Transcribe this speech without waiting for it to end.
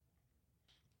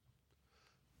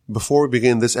Before we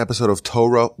begin this episode of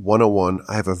Torah 101,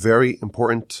 I have a very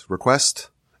important request,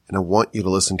 and I want you to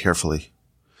listen carefully.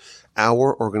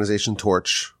 Our organization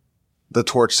Torch, the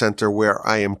Torch Center where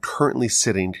I am currently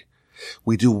sitting,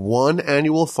 we do one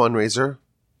annual fundraiser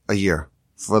a year.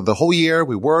 For the whole year,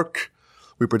 we work,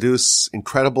 we produce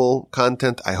incredible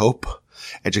content, I hope,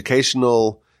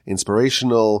 educational,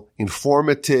 inspirational,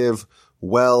 informative,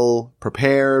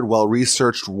 well-prepared,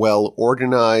 well-researched,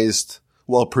 well-organized,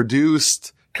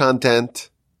 well-produced content.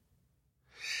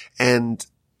 And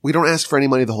we don't ask for any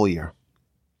money the whole year.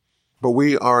 But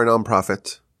we are a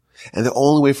nonprofit, and the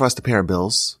only way for us to pay our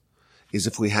bills is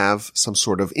if we have some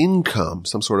sort of income,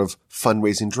 some sort of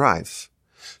fundraising drive.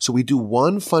 So we do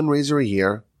one fundraiser a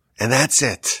year, and that's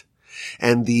it.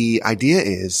 And the idea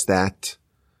is that,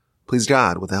 please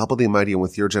God, with the help of the Almighty and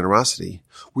with your generosity,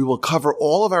 we will cover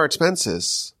all of our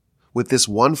expenses with this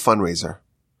one fundraiser.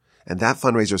 And that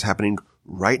fundraiser is happening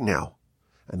right now.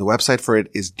 And the website for it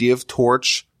is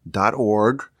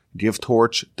givetorch.org,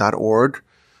 givetorch.org.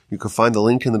 You can find the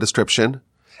link in the description.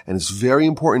 And it's very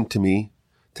important to me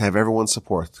to have everyone's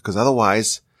support, because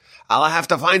otherwise I'll have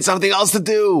to find something else to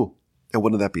do. And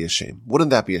wouldn't that be a shame? Wouldn't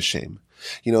that be a shame?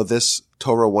 You know, this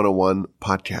Torah 101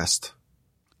 podcast,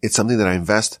 it's something that I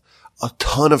invest a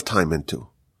ton of time into.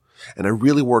 And I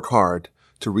really work hard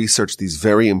to research these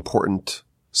very important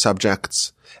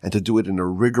subjects and to do it in a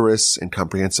rigorous and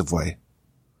comprehensive way.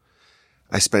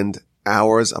 I spend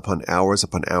hours upon hours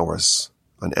upon hours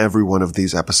on every one of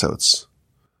these episodes.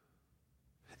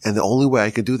 And the only way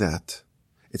I could do that,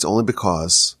 it's only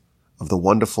because of the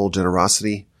wonderful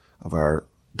generosity of our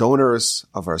donors,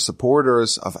 of our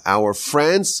supporters, of our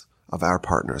friends, of our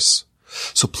partners.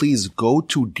 So please go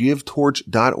to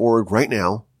givetorch.org right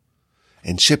now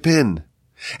and chip in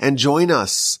and join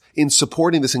us in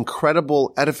supporting this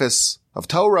incredible edifice of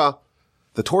Torah,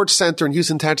 the Torch Center in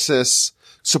Houston, Texas.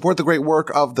 Support the great work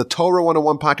of the Torah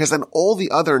 101 podcast and all the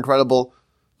other incredible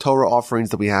Torah offerings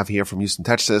that we have here from Houston,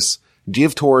 Texas.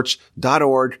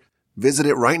 givetorch.org. Visit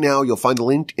it right now. You'll find the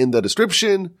link in the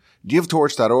description.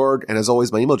 givetorch.org. And as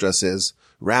always, my email address is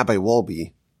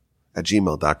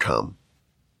rabbiwolbe@gmail.com.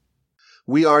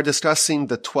 We are discussing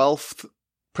the 12th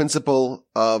principle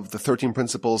of the 13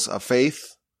 principles of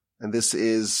faith. And this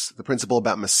is the principle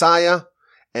about Messiah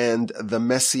and the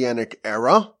Messianic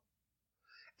era.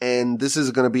 And this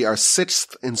is going to be our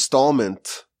 6th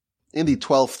installment in the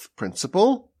 12th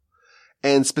principle.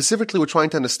 And specifically, we're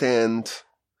trying to understand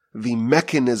the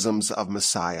mechanisms of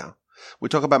Messiah. We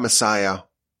talk about Messiah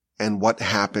and what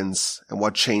happens and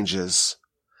what changes.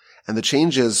 And the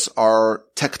changes are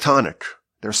tectonic.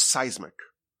 They're seismic.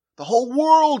 The whole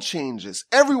world changes.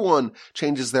 Everyone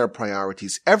changes their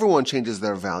priorities. Everyone changes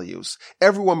their values.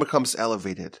 Everyone becomes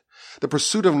elevated. The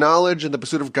pursuit of knowledge and the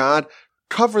pursuit of God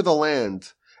cover the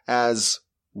land as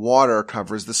water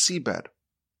covers the seabed.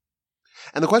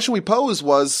 And the question we posed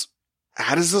was,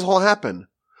 how does this all happen?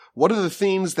 What are the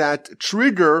things that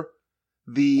trigger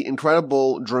the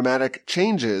incredible dramatic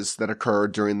changes that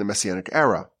occurred during the Messianic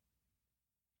era?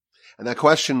 And that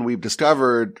question, we've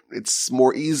discovered, it's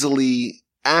more easily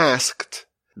asked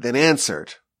than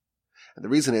answered. And the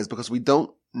reason is because we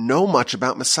don't know much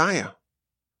about Messiah.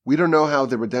 We don't know how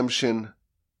the redemption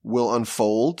will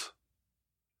unfold.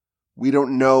 We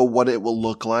don't know what it will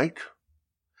look like.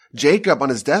 Jacob, on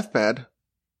his deathbed,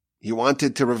 he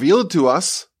wanted to reveal it to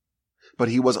us, but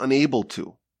he was unable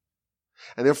to.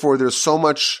 And therefore, there's so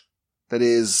much that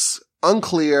is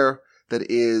unclear, that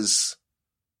is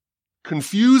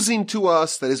confusing to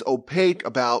us, that is opaque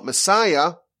about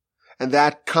Messiah, and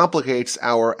that complicates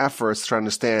our efforts to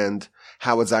understand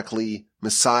how exactly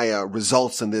Messiah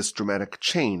results in this dramatic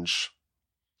change.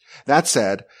 That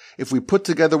said, if we put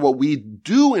together what we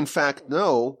do in fact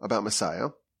know about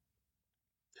Messiah,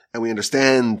 and we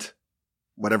understand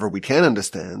whatever we can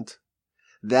understand,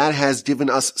 that has given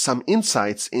us some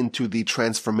insights into the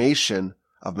transformation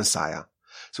of Messiah.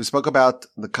 So we spoke about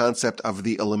the concept of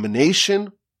the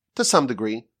elimination, to some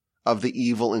degree, of the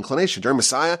evil inclination. During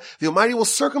Messiah, the Almighty will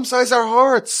circumcise our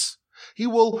hearts. He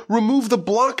will remove the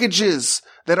blockages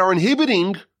that are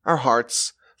inhibiting our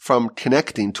hearts from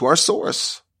connecting to our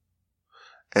source.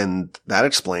 And that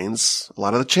explains a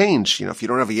lot of the change. You know, if you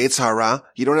don't have a Yetzer Hara,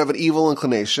 you don't have an evil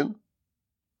inclination.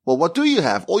 Well, what do you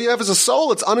have? All you have is a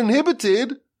soul. It's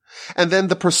uninhibited. And then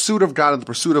the pursuit of God and the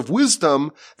pursuit of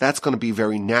wisdom, that's going to be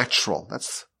very natural.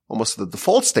 That's almost the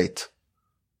default state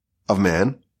of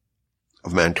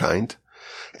mankind.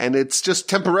 And it's just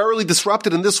temporarily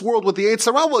disrupted in this world with the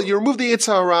Yetzer Hara. Well, you remove the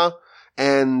Yetzer Hara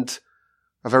and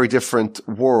a very different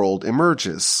world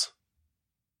emerges.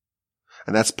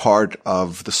 And that's part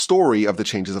of the story of the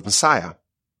changes of Messiah.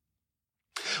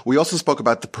 We also spoke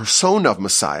about the persona of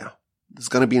Messiah. There's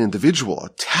going to be an individual, a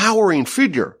towering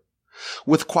figure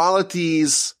with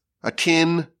qualities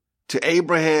akin to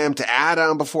Abraham, to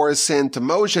Adam before his sin, to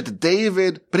Moshe, to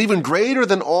David, but even greater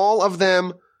than all of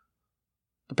them,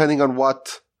 depending on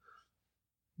what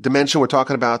dimension we're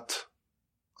talking about,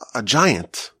 a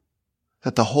giant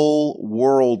that the whole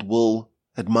world will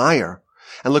admire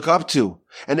and look up to,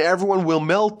 and everyone will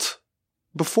melt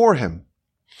before him,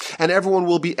 and everyone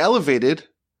will be elevated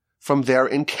from their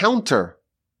encounter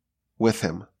with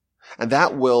him. And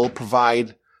that will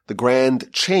provide the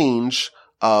grand change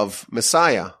of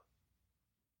Messiah.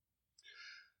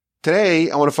 Today,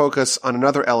 I want to focus on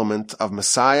another element of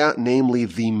Messiah, namely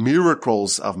the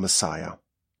miracles of Messiah.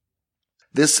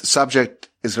 This subject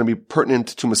is going to be pertinent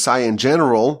to Messiah in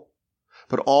general,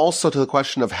 but also to the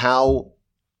question of how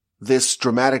this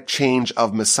dramatic change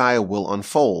of Messiah will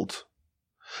unfold.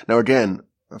 Now again,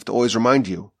 I have to always remind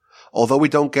you, although we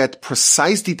don't get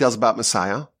precise details about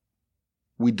Messiah,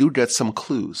 we do get some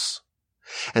clues.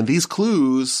 And these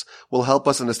clues will help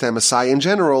us understand Messiah in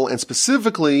general, and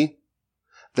specifically,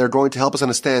 they're going to help us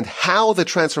understand how the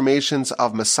transformations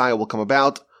of Messiah will come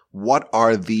about. What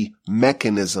are the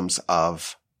mechanisms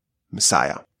of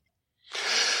Messiah?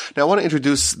 Now, I want to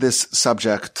introduce this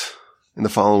subject in the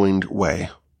following way.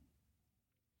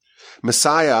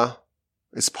 Messiah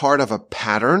is part of a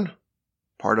pattern,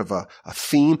 part of a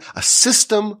theme, a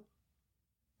system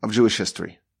of Jewish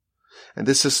history. And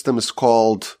this system is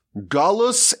called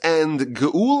Galus and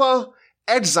Geula,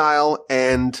 exile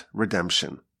and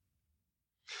redemption.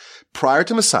 Prior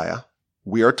to Messiah,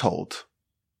 we are told,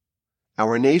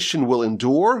 our nation will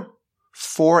endure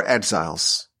 4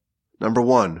 exiles. Number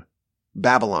 1,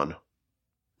 Babylon.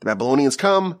 The Babylonians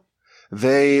come,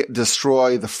 they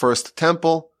destroy the first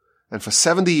temple, and for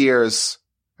 70 years,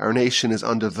 our nation is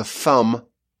under the thumb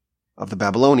of the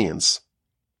Babylonians.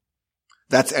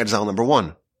 That's exile number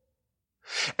 1.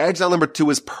 Exile number 2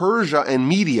 is Persia and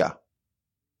Media.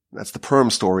 That's the Perm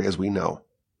story, as we know.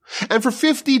 And for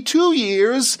 52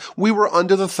 years, we were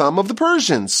under the thumb of the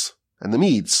Persians and the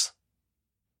Medes.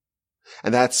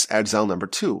 And that's exile number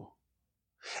 2.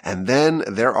 And then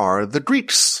there are the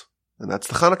Greeks. And that's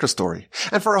the Hanukkah story.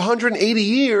 And for 180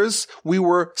 years, we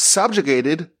were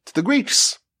subjugated to the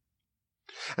Greeks.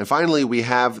 And finally, we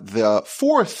have the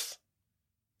 4th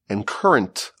and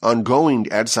current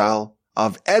ongoing exile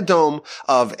of Edom,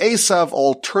 of Esav,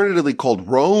 alternatively called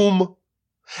Rome.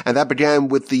 And that began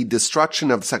with the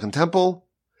destruction of the Second Temple,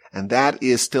 and that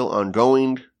is still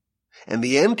ongoing. And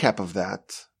the end cap of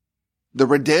that, the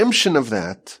redemption of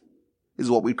that, is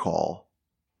what we call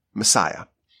Messiah.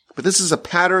 But this is a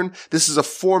pattern, this is a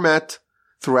format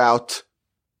throughout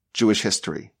Jewish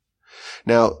history.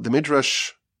 Now, the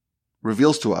Midrash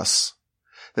reveals to us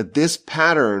that this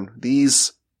pattern,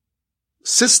 these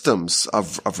systems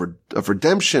of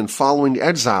redemption following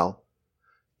exile,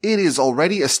 it is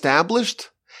already established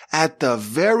at the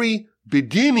very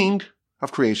beginning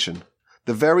of creation.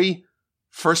 The very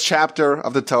first chapter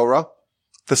of the Torah,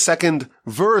 the second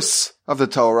verse of the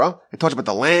Torah, it talks about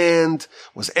the land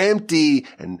was empty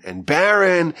and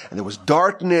barren, and there was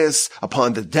darkness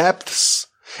upon the depths,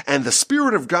 and the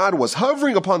Spirit of God was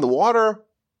hovering upon the water.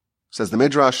 Says the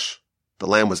Midrash, the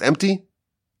land was empty.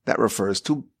 That refers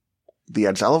to the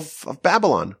exile of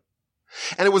Babylon.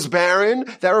 And it was barren.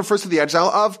 That refers to the exile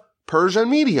of Persia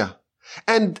and Media.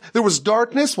 And there was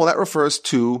darkness. Well, that refers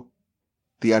to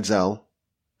the exile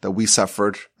that we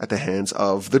suffered at the hands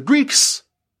of the Greeks.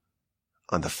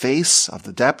 On the face of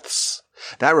the depths,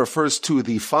 that refers to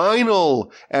the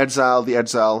final exile, the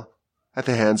exile at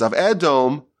the hands of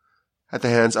Edom, at the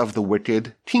hands of the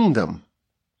wicked kingdom.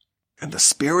 And the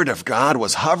Spirit of God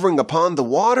was hovering upon the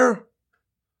water.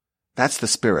 That's the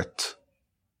Spirit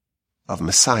of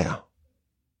Messiah.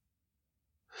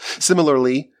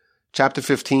 Similarly, chapter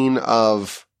 15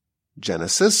 of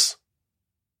Genesis.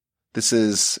 This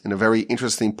is in a very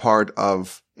interesting part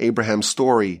of Abraham's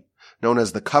story, known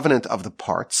as the Covenant of the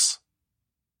Parts.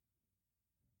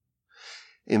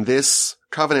 In this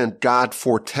covenant, God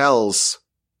foretells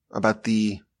about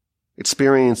the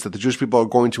experience that the Jewish people are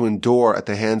going to endure at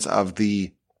the hands of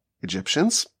the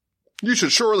Egyptians. You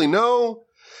should surely know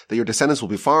that your descendants will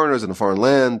be foreigners in a foreign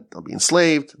land. They'll be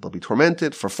enslaved. They'll be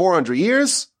tormented for 400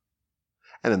 years.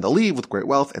 And then they'll leave with great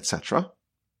wealth, etc.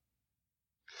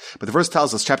 But the verse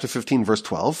tells us, chapter 15, verse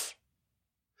 12,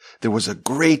 there was a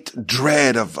great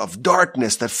dread of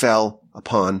darkness that fell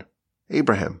upon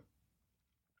Abraham.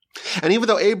 And even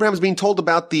though Abraham is being told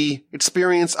about the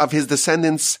experience of his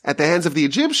descendants at the hands of the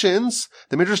Egyptians,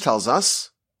 the Midrash tells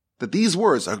us that these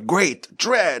words, a great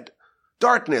dread,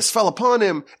 darkness fell upon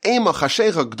him, Ema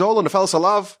chashecha gdola nefel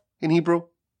salav, in Hebrew.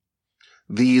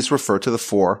 These refer to the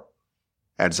 4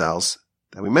 exiles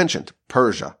that we mentioned: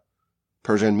 Persia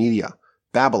and Media,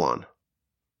 Babylon,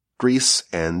 Greece,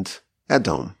 and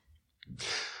Edom.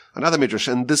 Another midrash,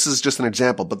 and this is just an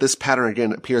example, but this pattern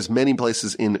again appears many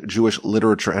places in Jewish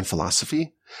literature and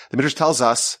philosophy. The midrash tells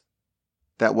us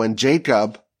that when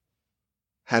Jacob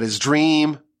had his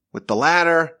dream with the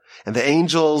ladder, and the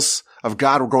angels of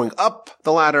God were going up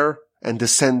the ladder and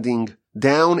descending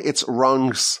down its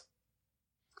rungs.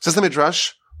 Says the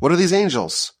midrash, what are these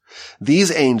angels?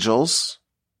 These angels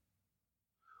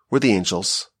were the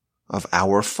angels of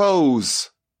our foes.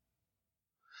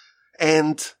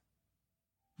 And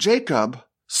Jacob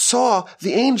saw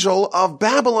the angel of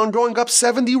Babylon going up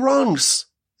 70 rungs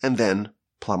and then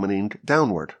plummeting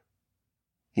downward.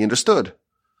 He understood.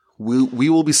 We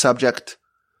will be subject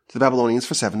to the Babylonians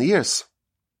for 70 years.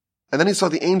 And then he saw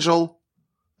the angel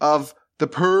of the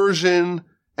Persian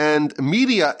and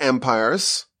Media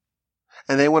empires,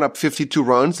 and they went up 52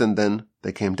 runs and then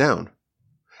they came down.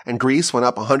 And Greece went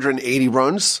up 180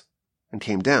 runs and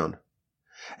came down.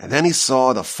 And then he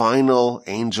saw the final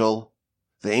angel,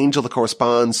 the angel that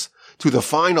corresponds to the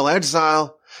final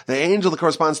exile, the angel that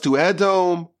corresponds to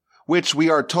Edom, which we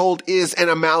are told is an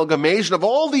amalgamation of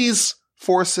all these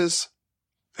forces.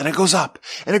 And it goes up,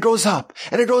 and it goes up,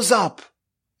 and it goes up,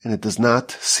 and it does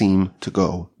not seem to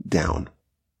go down.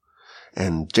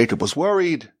 And Jacob was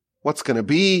worried. What's going to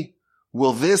be?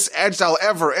 Will this exile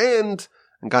ever end?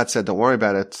 And God said, don't worry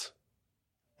about it.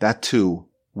 That too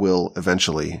will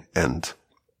eventually end.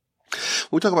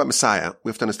 When we talk about Messiah, we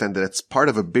have to understand that it's part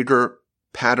of a bigger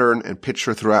pattern and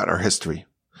picture throughout our history.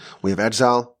 We have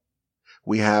exile.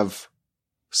 We have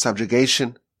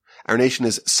subjugation. Our nation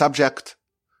is subject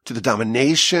to the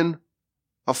domination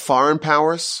of foreign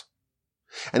powers.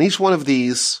 And each one of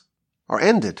these are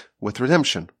ended with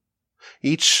redemption.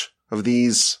 Each of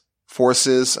these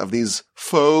forces, of these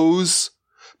foes,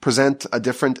 present a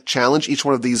different challenge. Each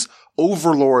one of these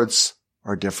overlords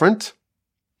are different.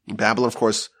 In Babylon, of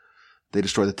course, they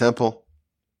destroyed the temple,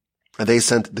 and they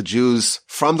sent the Jews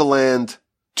from the land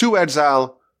to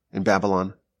exile in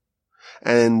Babylon.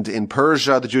 And in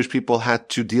Persia, the Jewish people had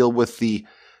to deal with the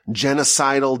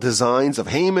genocidal designs of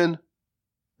Haman,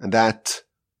 and that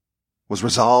was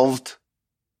resolved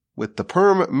with the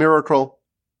Purim miracle.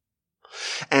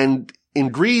 And in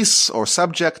Greece, or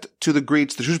subject to the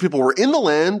Greeks, the Jewish people were in the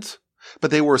land, but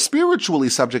they were spiritually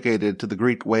subjugated to the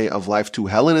Greek way of life, to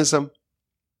Hellenism.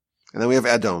 And then we have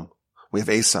Edom. We have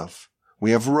Esav.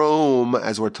 We have Rome,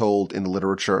 as we're told in the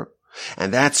literature.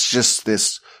 And that's just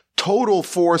this total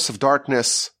force of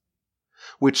darkness,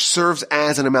 which serves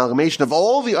as an amalgamation of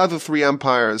all the other 3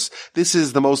 empires. This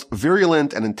is the most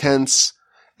virulent and intense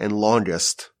and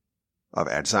longest of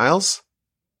exiles.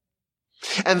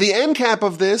 And the end cap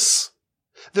of this,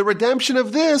 the redemption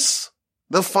of this,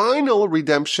 the final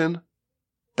redemption,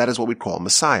 that is what we call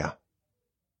Messiah.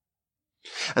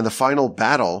 And the final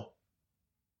battle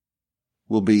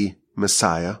will be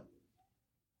Messiah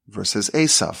versus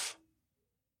Esav.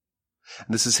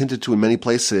 And this is hinted to in many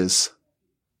places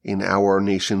in our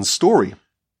nation's story.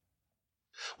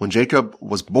 When Jacob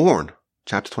was born,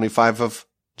 chapter 25 of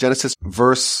Genesis,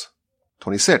 verse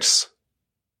 26,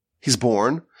 he's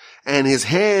born, and his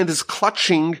hand is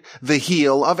clutching the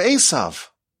heel of Esav.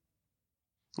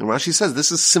 And Rashi says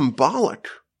this is symbolic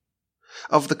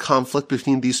of the conflict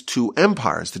between these 2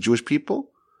 empires, the Jewish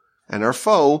people and our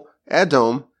foe,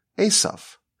 Edom,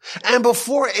 Esav. And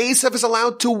before Esav is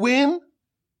allowed to win,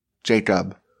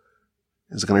 Jacob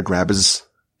is going to grab his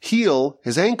heel,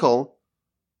 his ankle,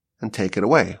 and take it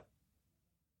away.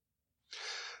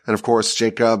 And of course,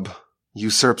 Jacob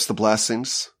usurps the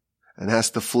blessings and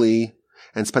has to flee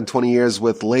and spend 20 years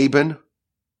with Laban.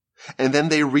 And then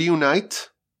they reunite.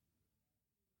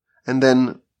 And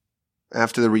then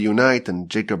after they reunite, and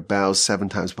Jacob bows 7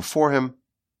 times before him,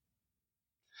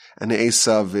 and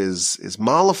Esav is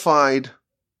mollified.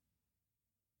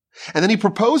 And then he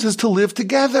proposes to live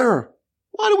together.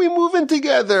 Why don't we move in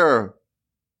together?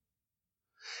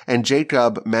 And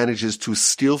Jacob manages to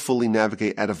skillfully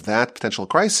navigate out of that potential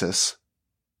crisis.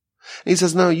 And he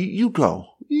says, no, you go.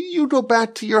 You go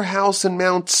back to your house in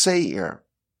Mount Seir.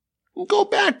 Go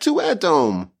back to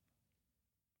Edom.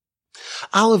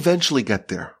 I'll eventually get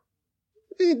there.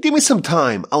 Give me some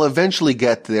time. I'll eventually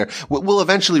get there. We'll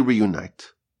eventually reunite.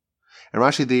 And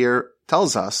Rashi there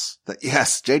tells us that,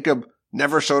 yes, Jacob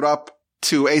never showed up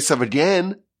to Esav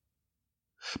again,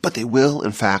 but they will,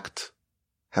 in fact,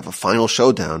 have a final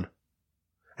showdown.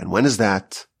 And when is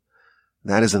that?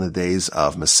 That is in the days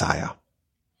of Messiah.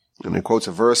 And he quotes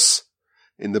a verse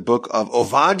in the book of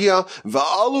Ovadia,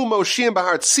 Va'alu Moshe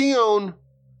Bahar Tzion,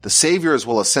 the saviors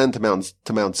will ascend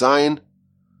to Mount Zion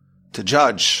to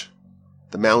judge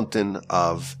the mountain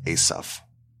of Esav.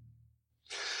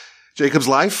 Jacob's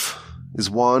life is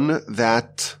one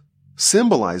that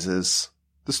symbolizes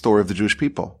the story of the Jewish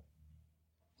people.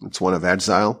 It's one of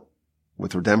exile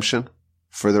with redemption,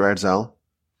 further exile,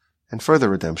 and further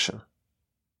redemption.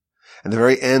 And the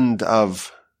very end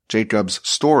of Jacob's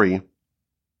story,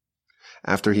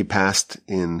 after he passed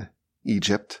in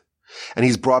Egypt, and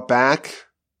he's brought back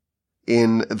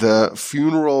in the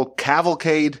funeral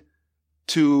cavalcade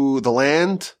to the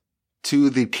land, to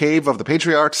the cave of the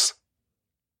patriarchs.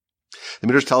 The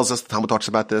Midrash tells us, the Talmud talks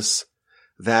about this,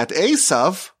 that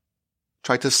Esav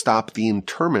tried to stop the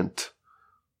interment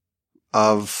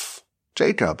of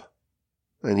Jacob,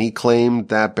 and he claimed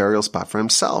that burial spot for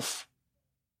himself.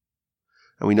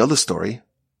 And we know the story.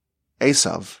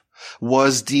 Esav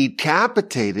was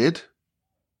decapitated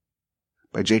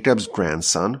by Jacob's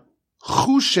grandson,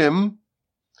 Chushim,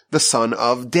 the son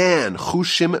of Dan,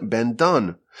 Chushim ben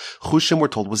Dan. Chushim, we're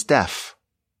told, was deaf.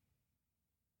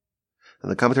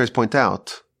 And the commentaries point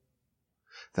out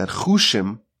that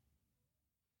Chushim,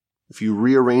 if you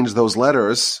rearrange those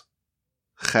letters,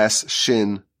 Ches,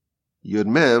 Shin, Yud,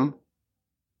 Mem,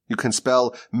 you can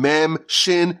spell Mem,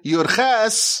 Shin, Yud,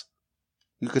 Ches.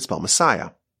 You could spell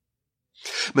Messiah.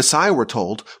 Messiah, we're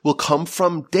told, will come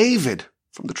from David,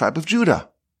 from the tribe of Judah.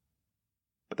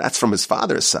 But that's from his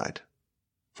father's side.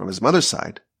 From his mother's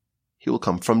side, he will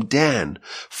come from Dan,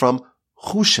 from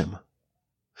Chushim.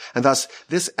 And thus,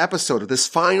 this episode, this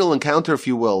final encounter, if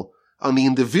you will, on the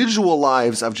individual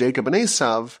lives of Jacob and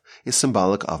Esav is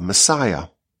symbolic of Messiah.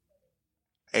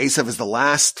 Esav is the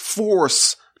last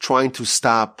force trying to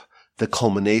stop the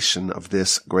culmination of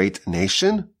this great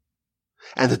nation.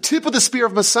 And the tip of the spear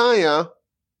of Messiah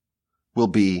will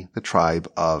be the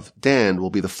tribe of Dan, will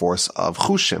be the force of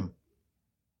Chushim.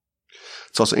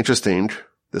 It's also interesting,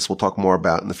 this we'll talk more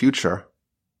about in the future.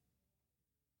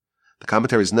 The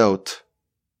commentaries note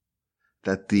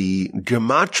that the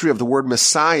gematria of the word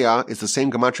Messiah is the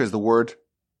same gematria as the word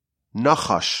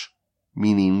Nachash,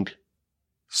 meaning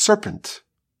serpent.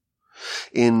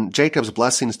 In Jacob's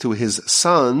blessings to his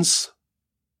sons,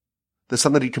 the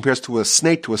son that he compares to a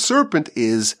snake, to a serpent,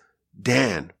 is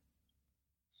Dan.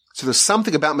 So there's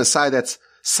something about Messiah that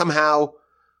somehow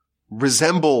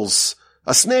resembles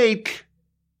a snake,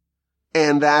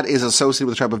 and that is associated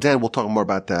with the tribe of Dan. We'll talk more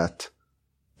about that,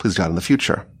 please God, in the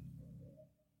future.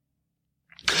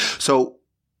 So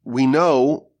we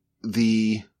know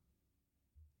the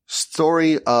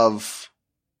story of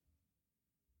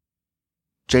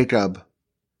Jacob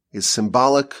is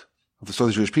symbolic of the story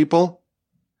of the Jewish people,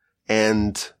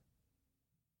 and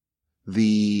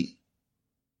the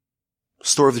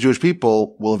story of the Jewish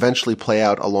people will eventually play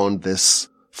out along this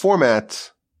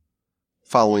format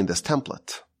following this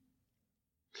template.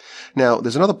 Now,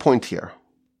 there's another point here.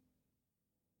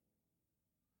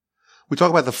 We talk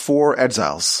about the 4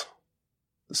 exiles.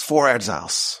 There's 4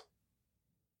 exiles.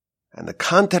 And the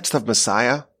context of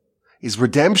Messiah is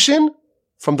redemption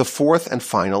from the 4th and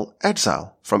final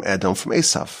exile, from Edom, from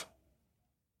Esav.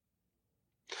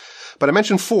 But I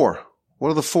mentioned 4. What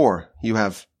are the 4? You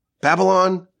have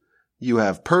Babylon, you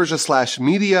have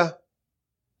Persia/Media,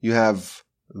 you have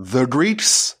the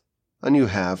Greeks, and you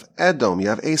have Edom, you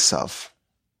have Esav.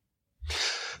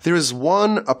 There is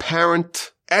one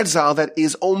apparent exile that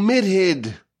is omitted.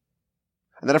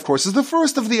 And that, of course, is the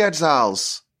first of the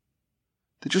exiles.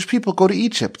 The Jewish people go to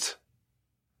Egypt.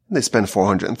 And they spend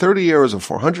 430 years or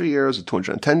 400 years or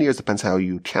 210 years, depends how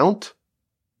you count.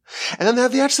 And then they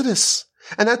have the Exodus.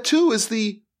 And that, too, is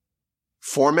the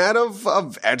format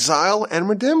of exile and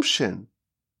redemption.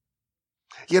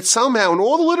 Yet somehow, in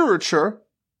all the literature,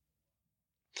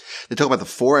 they talk about the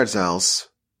 4 exiles,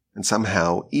 and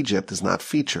somehow Egypt is not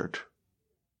featured.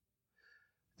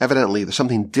 Evidently, there's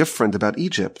something different about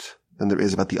Egypt than there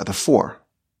is about the other 4.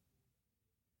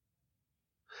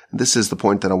 And this is the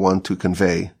point that I want to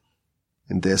convey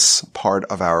in this part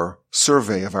of our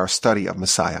survey, of our study of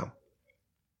Messiah.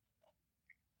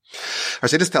 Our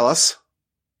sages tell us,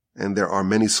 and there are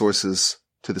many sources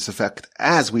to this effect,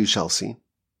 as we shall see,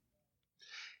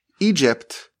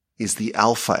 Egypt is the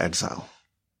alpha exile.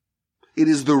 It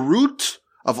is the root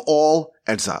of all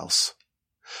exiles.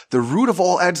 The root of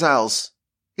all exiles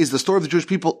is the story of the Jewish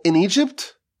people in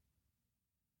Egypt,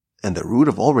 and the root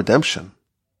of all redemption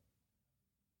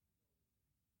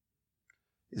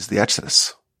is the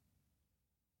Exodus.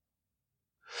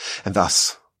 And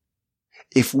thus,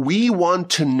 if we want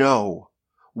to know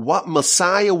what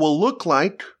Messiah will look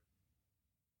like,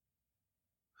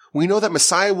 we know that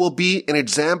Messiah will be an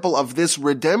example of this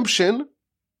redemption.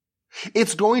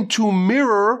 It's going to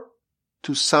mirror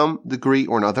to some degree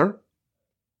or another,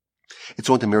 it's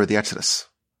going to mirror the Exodus.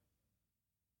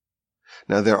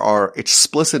 Now, there are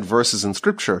explicit verses in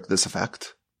Scripture to this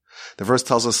effect. The verse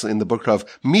tells us in the book of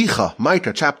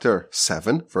Micah, chapter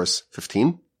 7, verse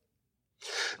 15,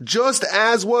 just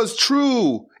as was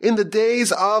true in the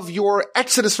days of your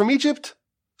exodus from Egypt,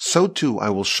 so too I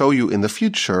will show you in the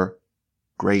future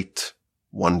great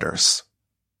wonders.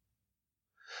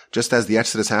 Just as the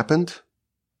Exodus happened,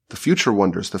 the future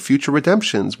wonders, the future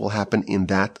redemptions will happen in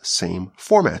that same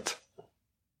format.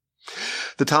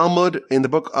 The Talmud in the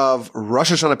book of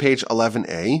Rosh Hashanah, page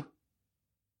 11a,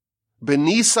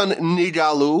 B'Nisan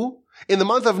Nigalu, in the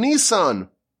month of Nisan,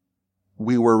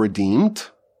 we were redeemed.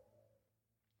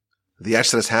 The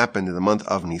Exodus happened in the month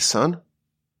of Nisan.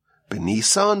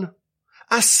 B'Nisan,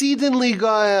 Asidin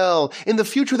Ligael, in the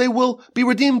future they will be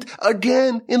redeemed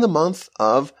again in the month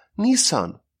of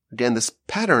Nisan. Again, this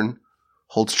pattern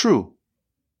holds true.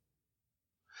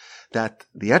 That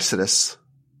the Exodus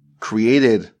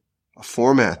created a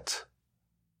format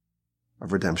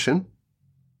of redemption,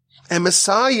 and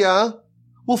Messiah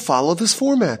will follow this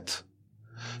format.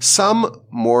 Some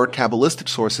more Kabbalistic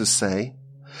sources say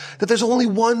that there's only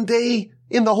one day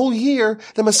in the whole year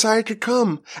that Messiah could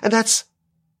come, and that's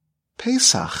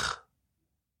Pesach.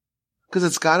 Because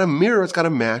it's got to mirror, it's got to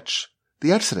match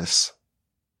the Exodus.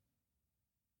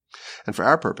 And for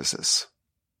our purposes,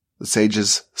 the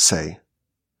sages say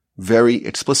very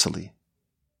explicitly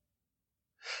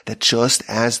that just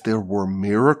as there were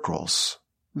miracles,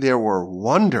 there were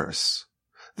wonders,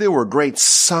 there were great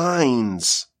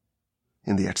signs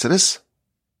in the Exodus,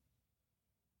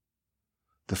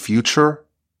 the future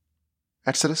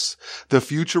Exodus, the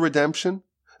future redemption,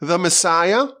 the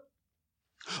Messiah,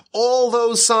 all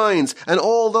those signs and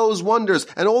all those wonders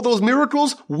and all those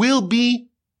miracles will be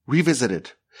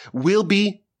revisited, will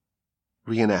be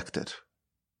reenacted.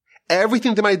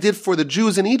 Everything that I did for the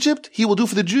Jews in Egypt, he will do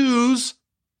for the Jews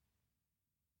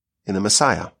in the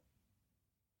Messiah.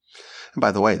 And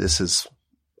by the way, this is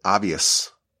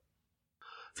obvious.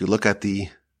 If you look at the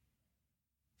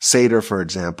Seder, for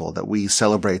example, that we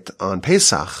celebrate on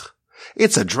Pesach,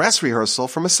 it's a dress rehearsal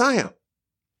for Messiah.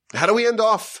 How do we end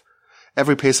off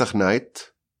every Pesach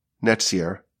night next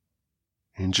year?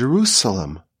 In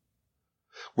Jerusalem.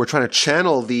 We're trying to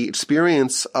channel the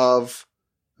experience of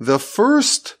the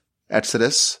first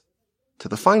Exodus to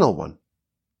the final one.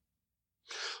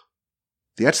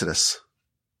 The Exodus,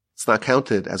 it's not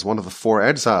counted as one of the four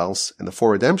exiles and the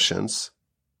four redemptions,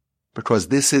 because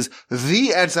this is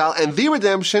the exile and the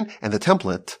redemption and the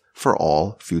template for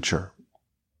all future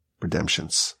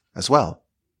redemptions as well.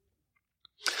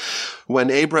 When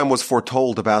Abraham was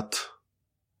foretold about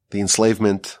the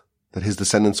enslavement that his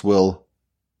descendants will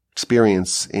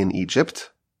experience in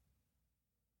Egypt,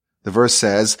 the verse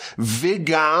says,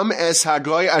 Vigam es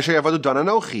hagoy asher yavadu dan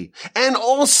anochi, and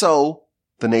also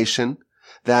the nation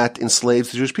that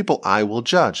enslaves the Jewish people I will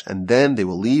judge, and then they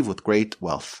will leave with great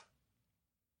wealth.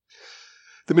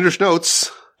 The Midrash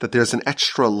notes that there's an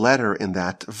extra letter in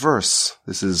that verse.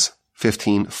 This is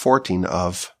 15:14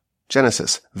 of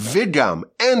Genesis. Vigam,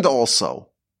 and also.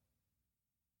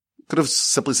 Could have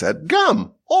simply said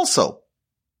gam, also.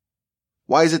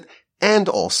 Why is it and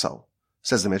also?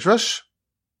 Says the Midrash.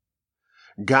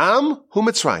 Gam hu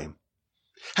Mitzrayim.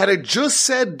 Had it just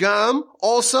said gam,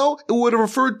 also, it would have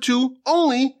referred to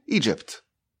only Egypt.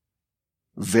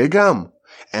 Vigam,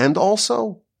 and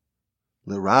also.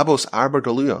 L'rabos arba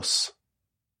galuyos.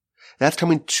 That's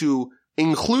coming to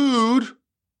include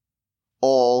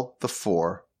all the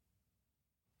four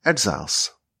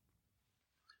exiles.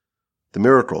 The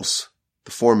miracles,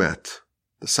 the format,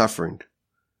 the suffering,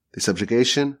 the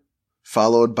subjugation,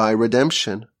 followed by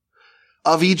redemption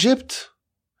of Egypt,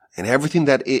 and everything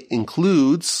that it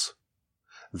includes,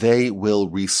 they will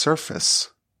resurface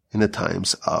in the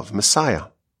times of Messiah.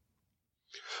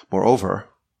 Moreover,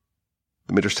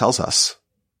 the Midrash tells us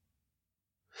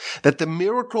that the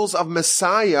miracles of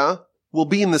Messiah will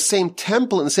be in the same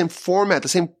temple, in the same format, the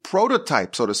same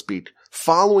prototype, so to speak,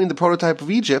 following the prototype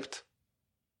of Egypt,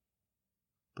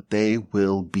 but they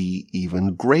will be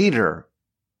even greater.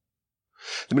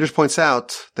 The Midrash points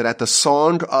out that at the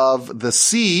Song of the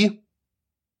Sea,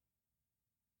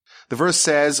 the verse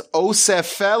says,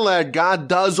 Osefele, God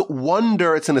does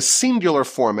wonder. It's in a singular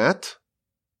format.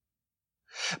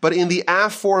 But in the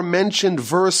aforementioned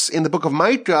verse in the book of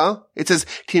Micah, it says,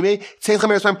 niflaos,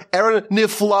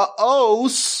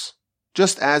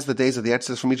 just as the days of the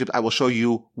Exodus from Egypt, I will show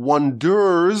you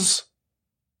wonders.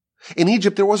 In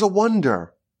Egypt, there was a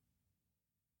wonder.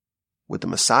 With the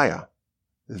Messiah,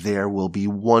 there will be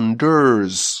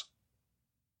wonders.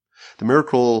 The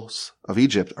miracles of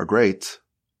Egypt are great,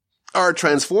 are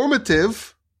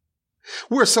transformative.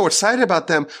 We're so excited about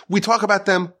them. We talk about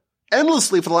them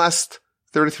endlessly for the last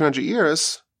 3,300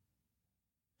 years.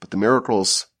 But the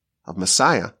miracles of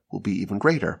Messiah will be even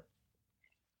greater.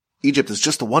 Egypt is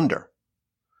just a wonder.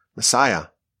 Messiah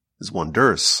is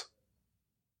wonders.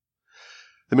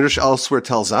 The Midrash elsewhere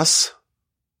tells us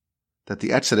that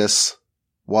the Exodus,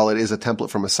 while it is a template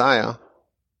for Messiah,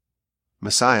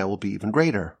 Messiah will be even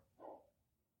greater.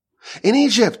 In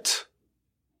Egypt,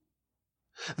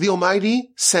 the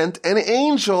Almighty sent an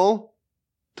angel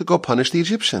to go punish the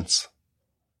Egyptians.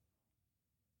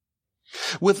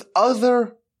 With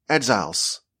other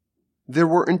exiles, there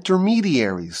were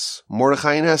intermediaries,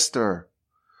 Mordechai and Esther,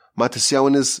 Matisyahu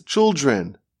and his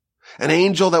children, an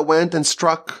angel that went and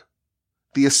struck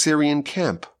the Assyrian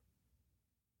camp.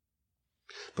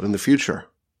 But in the future,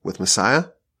 with Messiah,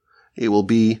 it will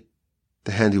be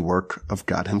the handiwork of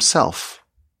God himself.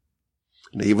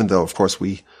 And even though, of course,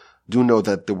 we do know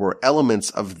that there were elements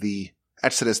of the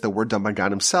Exodus that were done by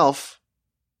God himself,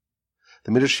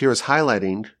 the Midrash here is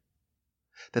highlighting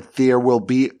that there will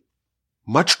be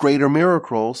much greater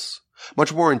miracles,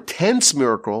 much more intense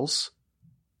miracles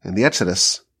in the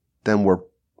Exodus than were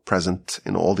present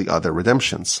in all the other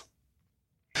redemptions.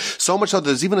 So much so that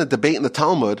there's even a debate in the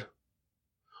Talmud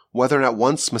whether or not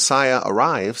once Messiah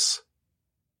arrives,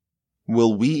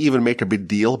 will we even make a big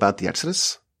deal about the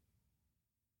Exodus?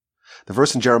 The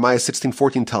verse in Jeremiah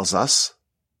 16:14 tells us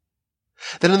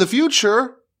that in the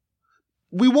future,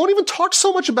 we won't even talk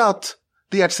so much about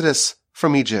the Exodus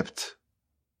from Egypt.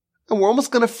 And we're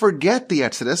almost going to forget the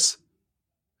Exodus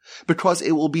because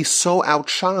it will be so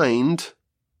outshined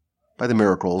by the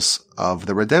miracles of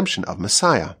the redemption of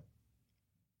Messiah.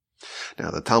 Now,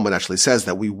 the Talmud actually says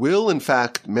that we will, in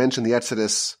fact, mention the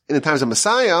Exodus in the times of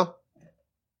Messiah,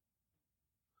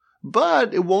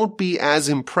 but it won't be as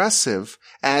impressive,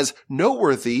 as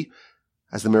noteworthy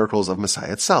as the miracles of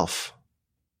Messiah itself.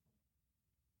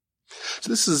 So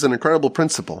this is an incredible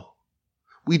principle.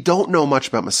 We don't know much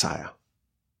about Messiah.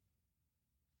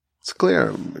 It's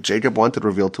clear. Jacob wanted to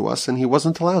reveal to us, and he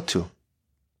wasn't allowed to.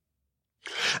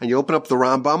 And you open up the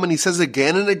Rambam, and he says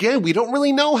again and again, we don't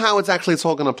really know how it's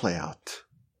all going to play out.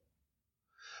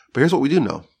 But here's what we do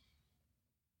know.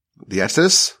 The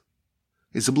Exodus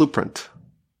is a blueprint.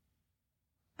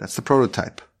 That's the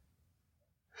prototype.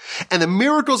 And the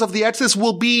miracles of the Exodus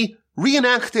will be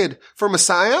reenacted for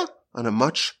Messiah on a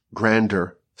much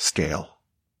grander scale.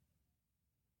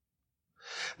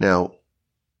 Now,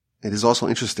 it is also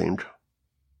interesting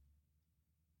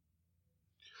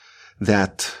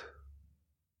that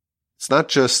it's not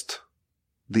just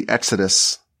the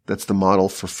Exodus that's the model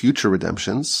for future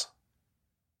redemptions.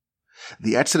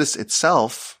 The Exodus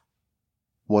itself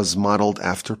was modeled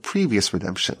after previous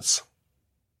redemptions.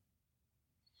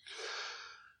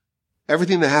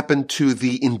 Everything that happened to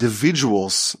the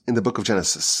individuals in the book of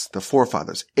Genesis, the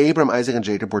forefathers, Abraham, Isaac, and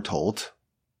Jacob, were told,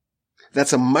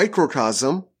 that's a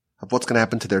microcosm of what's going to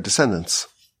happen to their descendants.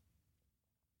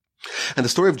 And the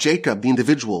story of Jacob, the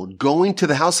individual, going to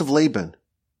the house of Laban,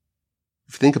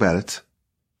 if you think about it,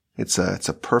 it's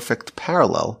a perfect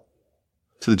parallel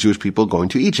to the Jewish people going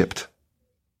to Egypt.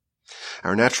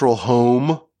 Our natural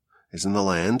home is in the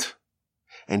land,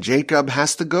 and Jacob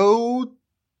has to go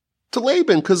to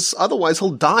Laban because otherwise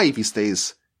he'll die if he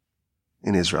stays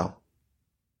in Israel.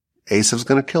 Esau's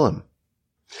going to kill him.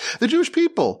 The Jewish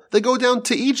people, they go down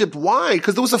to Egypt. Why?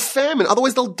 Because there was a famine.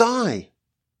 Otherwise they'll die.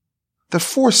 They're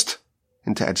forced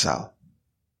into exile.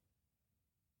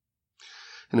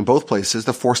 And in both places,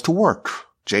 they're forced to work.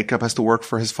 Jacob has to work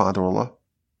for his father-in-law.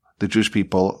 The Jewish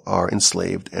people are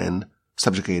enslaved and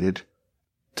subjugated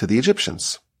to the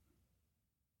Egyptians.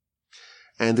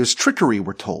 And there's trickery,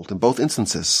 we're told, in both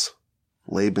instances.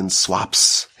 Laban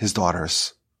swaps his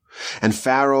daughters. And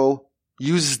Pharaoh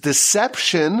uses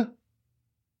deception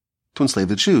to enslave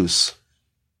the Jews.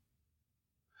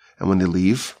 And when they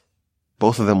leave,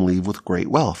 both of them leave with great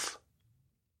wealth.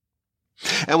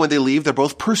 And when they leave, they're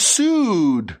both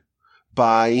pursued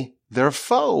by their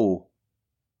foe.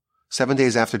 7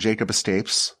 days after Jacob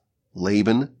escapes,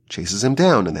 Laban chases him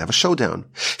down and they have a showdown.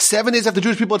 7 days after the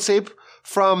Jewish people escape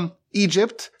from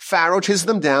Egypt, Pharaoh chases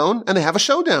them down and they have a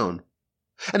showdown.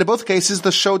 And in both cases,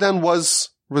 the showdown was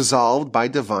resolved by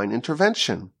divine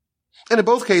intervention. And in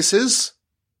both cases,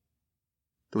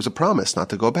 there was a promise not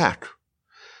to go back.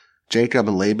 Jacob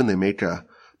and Laban, they make a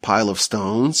pile of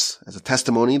stones as a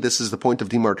testimony. This is the point of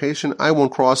demarcation. I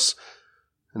won't cross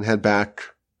and head back,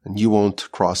 and you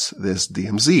won't cross this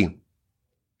DMZ.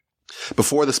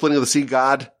 Before the splitting of the sea,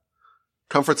 God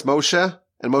comforts Moshe,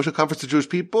 and Moshe comforts the Jewish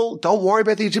people. Don't worry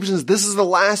about the Egyptians. This is the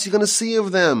last you're going to see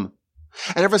of them.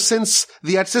 And ever since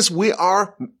the Exodus, we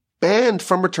are banned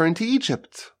from returning to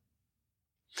Egypt.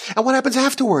 And what happens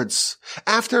afterwards?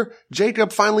 After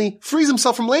Jacob finally frees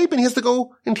himself from Laban, he has to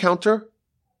go encounter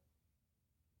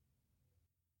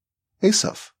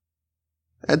Esav,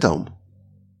 Edom.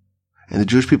 And the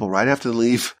Jewish people, right after they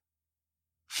leave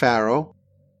Pharaoh,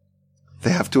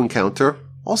 they have to encounter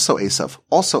also Esav,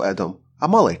 also Edom,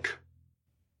 Amalek.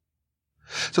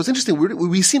 So it's interesting.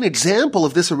 We see an example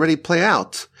of this already play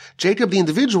out. Jacob, the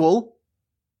individual,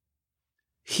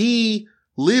 he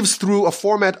lives through a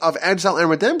format of exile and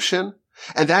redemption,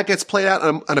 and that gets played out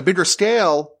on a bigger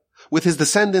scale with his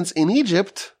descendants in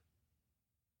Egypt.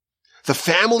 The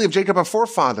family of Jacob, our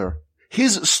forefather,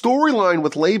 his storyline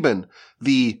with Laban,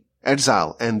 the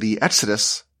exile and the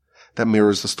Exodus, that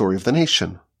mirrors the story of the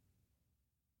nation.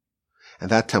 And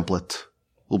that template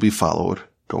will be followed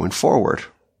going forward.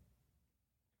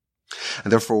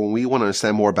 And therefore, when we want to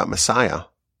understand more about Messiah,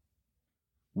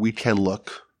 we can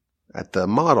look at the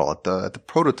model, at the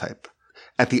prototype,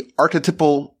 at the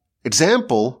archetypal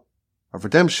example of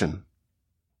redemption.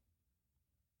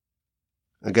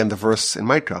 Again, the verse in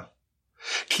Micah.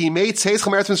 Ki made seis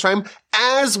chameretz Mitzrayim,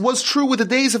 as was true with the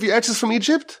days of your exodus from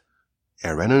Egypt.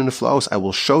 Eren and the flows, I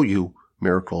will show you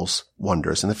miracles,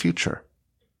 wonders in the future.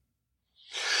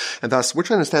 And thus, we're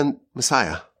trying to understand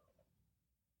Messiah.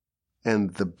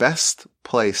 And the best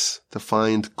place to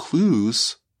find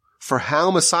clues for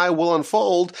how Messiah will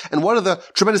unfold and what are the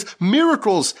tremendous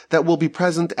miracles that will be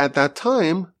present at that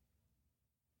time,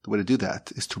 the way to do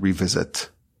that is to revisit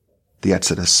the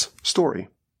Exodus story.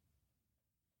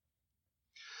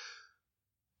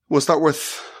 We'll start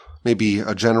with maybe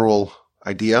a general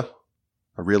idea,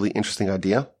 a really interesting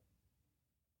idea.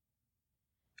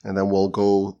 And then we'll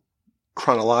go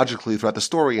chronologically throughout the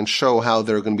story and show how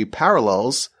there are going to be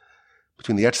parallels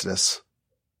between the Exodus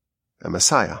and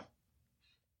Messiah.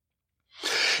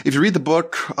 If you read the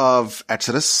book of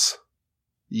Exodus,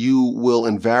 you will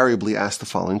invariably ask the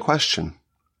following question.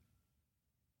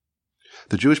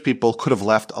 The Jewish people could have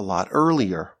left a lot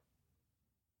earlier.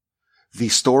 The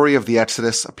story of the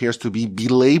Exodus appears to be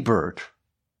belabored.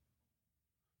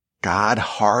 God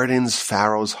hardens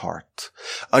Pharaoh's heart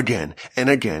again and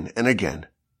again and again.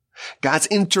 God's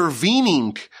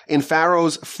intervening in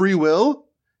Pharaoh's free will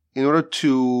in order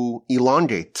to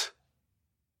elongate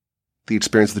the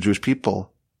experience of the Jewish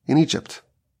people in Egypt.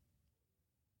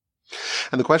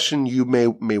 And the question you may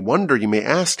wonder, you may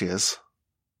ask is,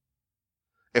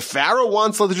 if Pharaoh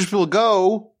wants to let the Jewish people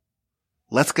go,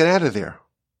 let's get out of there.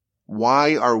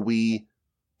 Why are we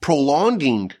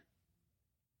prolonging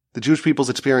the Jewish people's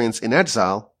experience in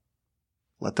exile?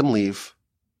 Let them leave,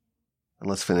 and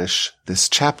let's finish this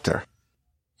chapter.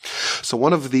 So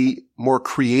one of the more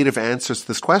creative answers to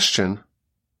this question,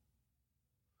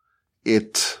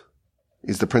 it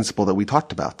is the principle that we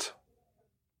talked about.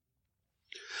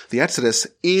 The Exodus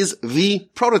is the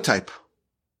prototype.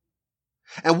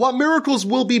 And what miracles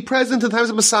will be present in the times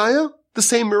of Messiah? The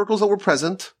same miracles that were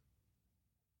present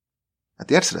at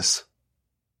the Exodus.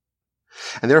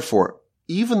 And therefore,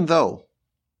 even though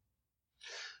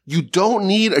you don't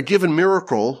need a given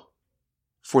miracle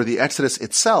for the Exodus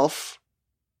itself,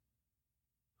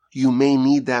 you may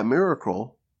need that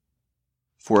miracle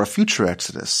for a future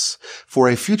Exodus, for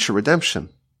a future redemption.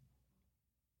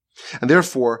 And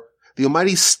therefore, the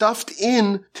Almighty stuffed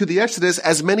in to the Exodus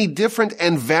as many different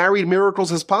and varied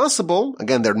miracles as possible.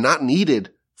 Again, they're not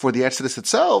needed for the Exodus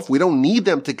itself. We don't need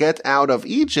them to get out of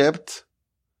Egypt,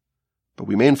 but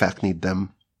we may in fact need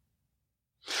them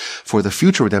for the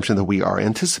future redemption that we are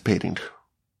anticipating.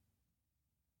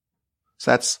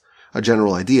 So that's a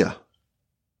general idea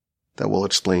that will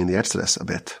explain the Exodus a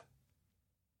bit.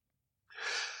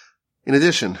 In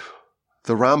addition,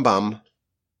 the Rambam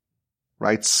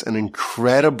writes an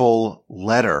incredible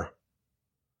letter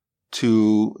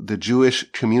to the Jewish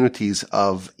communities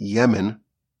of Yemen.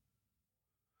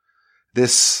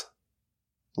 This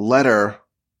letter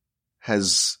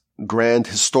has grand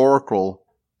historical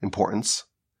importance.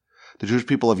 The Jewish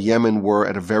people of Yemen were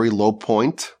at a very low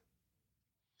point,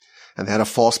 and they had a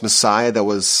false Messiah that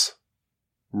was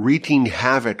wreaking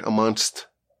havoc amongst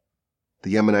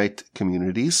the Yemenite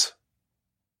communities.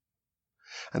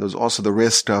 And there was also the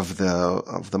risk of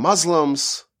the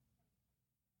Muslims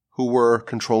who were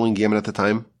controlling Yemen at the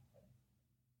time.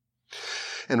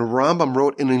 And Rambam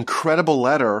wrote an incredible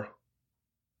letter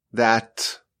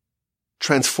that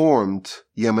transformed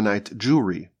Yemenite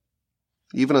Jewry.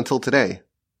 Even until today,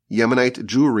 Yemenite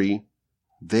Jewry,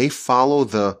 they follow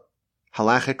the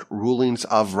halachic rulings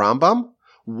of Rambam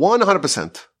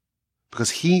 100%, because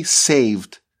he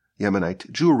saved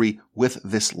Yemenite Jewry with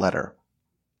this letter.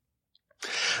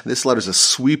 This letter is a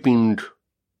sweeping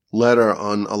letter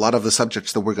on a lot of the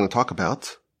subjects that we're going to talk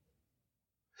about.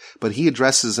 But he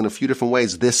addresses in a few different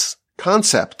ways this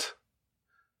concept,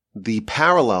 the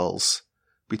parallels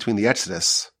between the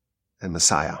Exodus and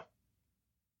Messiah.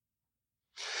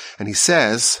 And he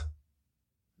says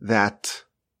that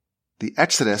the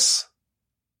Exodus,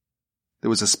 there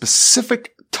was a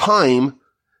specific time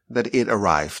that it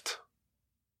arrived.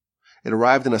 It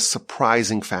arrived in a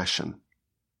surprising fashion.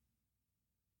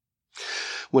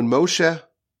 When Moshe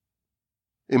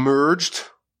emerged,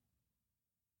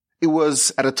 it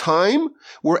was at a time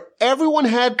where everyone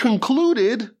had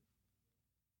concluded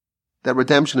that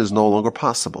redemption is no longer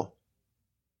possible.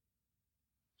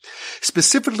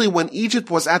 Specifically when Egypt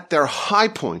was at their high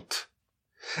point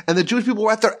and the Jewish people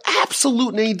were at their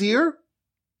absolute nadir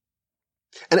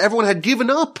and everyone had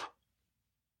given up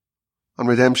on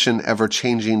redemption ever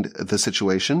changing the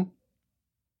situation,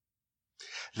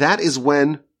 that is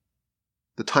when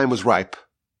the time was ripe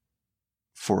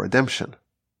for redemption.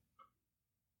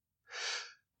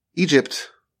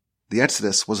 Egypt, the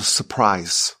Exodus, was a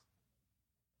surprise.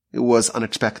 It was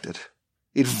unexpected.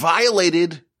 It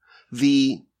violated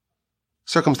the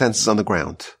circumstances on the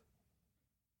ground.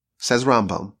 Says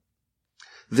Rambam,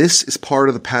 this is part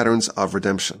of the patterns of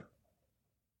redemption.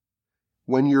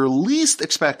 When you're least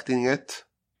expecting it,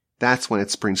 that's when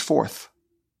it springs forth.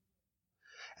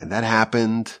 And that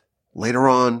happened later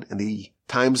on in the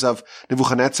times of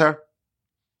Nebuchadnezzar,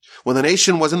 when the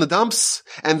nation was in the dumps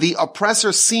and the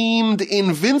oppressor seemed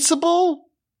invincible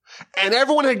and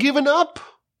everyone had given up.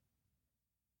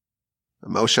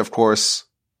 And Moshe, of course,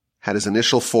 had his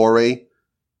initial foray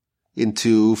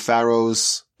into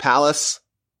Pharaoh's palace,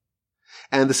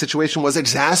 and the situation was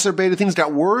exacerbated. Things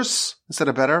got worse instead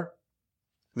of better.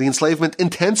 The enslavement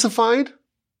intensified.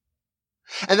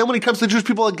 And then when he comes to the Jewish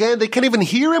people again, they can't even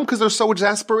hear him because they're so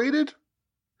exasperated.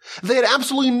 They had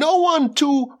absolutely no one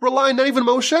to rely on, not even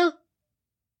Moshe.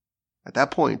 At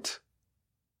that point,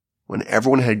 when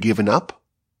everyone had given up,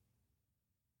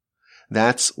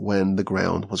 that's when the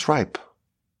ground was ripe.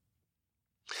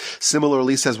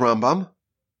 Similarly, says Rambam,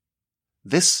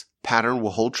 this pattern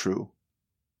will hold true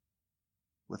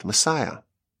with Messiah.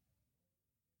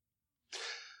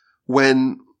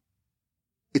 When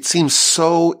it seems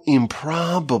so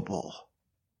improbable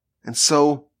and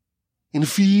so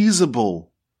infeasible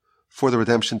for the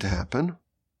redemption to happen,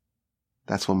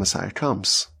 that's when Messiah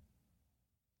comes.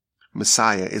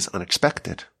 Messiah is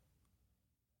unexpected.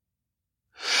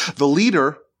 The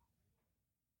leader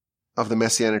of the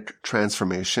messianic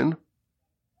transformation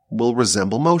will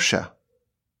resemble Moshe,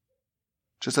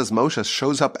 just as Moshe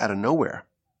shows up out of nowhere.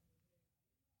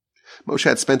 Moshe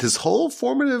had spent his whole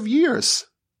formative years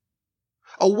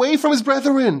away from his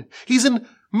brethren. He's in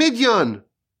Midian.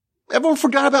 Everyone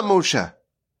forgot about Moshe.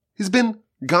 He's been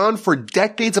gone for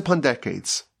decades upon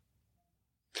decades.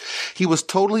 He was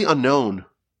totally unknown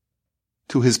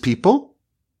to his people.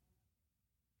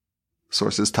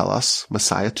 Sources tell us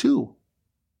Messiah too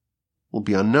will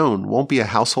be unknown, won't be a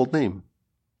household name.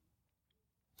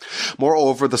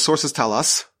 Moreover, the sources tell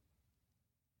us,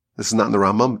 this is not in the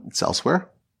Rambam, it's elsewhere,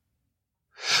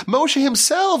 Moshe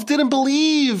himself didn't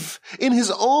believe in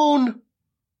his own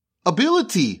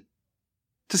ability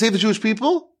to save the Jewish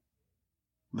people.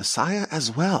 Messiah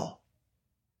as well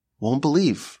won't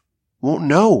believe, won't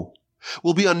know,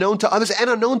 will be unknown to others and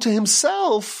unknown to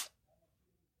himself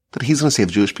that he's going to save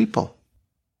the Jewish people.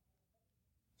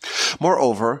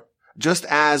 Moreover, just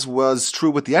as was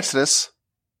true with the Exodus,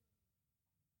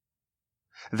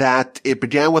 that it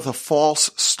began with a false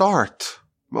start.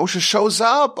 Moshe shows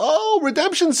up. Oh,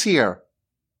 redemption's here.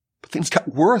 But things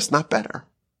got worse, not better.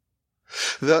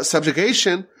 The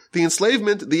subjugation, the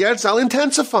enslavement, the exile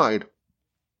intensified.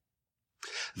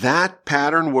 That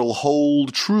pattern will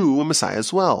hold true in Messiah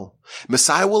as well.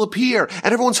 Messiah will appear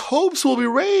and everyone's hopes will be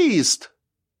raised.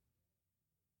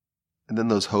 And then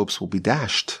those hopes will be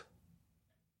dashed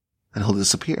and he'll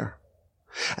disappear.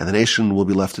 And the nation will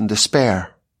be left in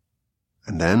despair.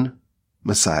 And then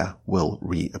Messiah will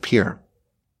reappear.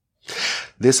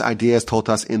 This idea is told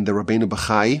us in the Rabbeinu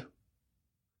Bachai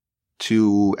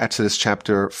to Exodus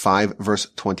chapter 5 verse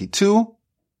 22.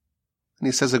 And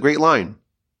he says a great line.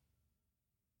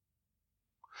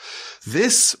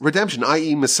 This redemption,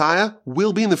 i.e. Messiah,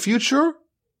 will be in the future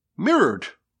mirrored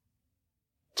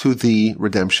to the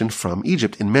redemption from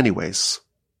Egypt in many ways.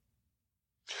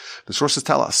 The sources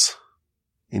tell us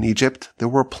in Egypt there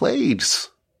were plagues.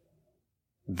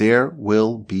 There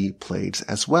will be plagues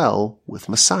as well with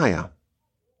Messiah.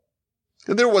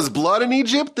 If there was blood in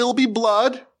Egypt, there will be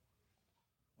blood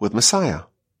with Messiah.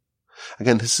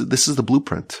 Again, this is the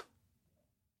blueprint.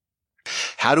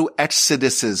 How do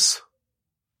exoduses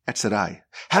Etzerai.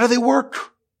 How do they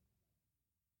work?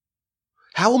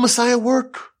 How will Messiah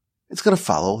work? It's going to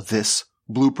follow this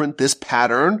blueprint, this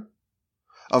pattern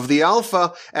of the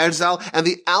Alpha Erzal and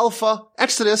the Alpha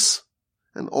Exodus,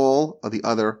 and all of the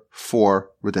other 4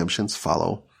 redemptions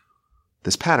follow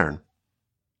this pattern.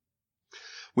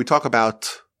 We talk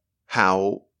about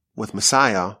how with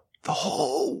Messiah, the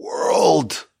whole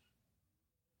world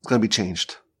is going to be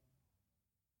changed.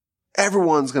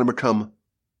 Everyone's going to become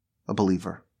a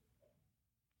believer.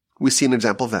 We see an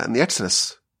example of that in the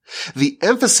Exodus. The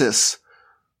emphasis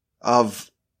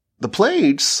of the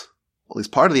plagues, at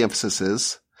least part of the emphasis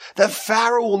is, that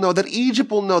Pharaoh will know, that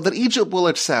Egypt will know, that Egypt will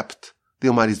accept the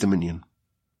Almighty's dominion.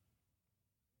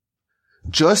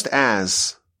 Just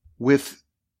as with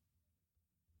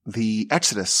the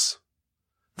Exodus,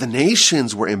 the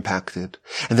nations were impacted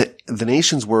and the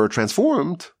nations were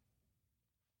transformed,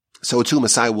 so too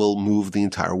Messiah will move the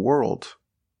entire world.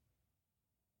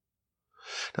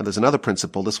 Now there's another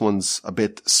principle. This one's a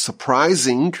bit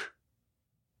surprising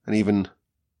and even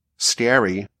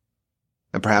scary,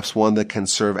 and perhaps one that can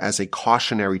serve as a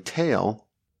cautionary tale.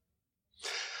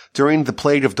 During the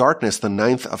plague of darkness, the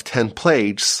 9th of 10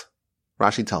 plagues,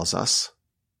 Rashi tells us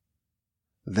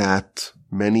that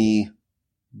many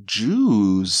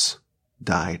Jews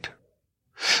died.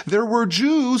 There were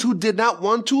Jews who did not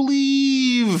want to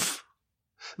leave.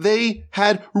 They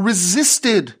had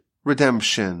resisted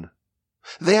redemption.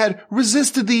 They had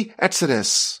resisted the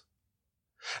Exodus.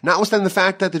 Notwithstanding the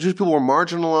fact that the Jewish people were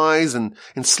marginalized and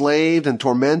enslaved and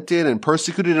tormented and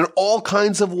persecuted in all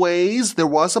kinds of ways, there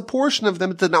was a portion of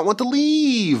them that did not want to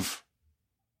leave.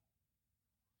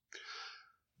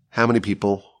 How many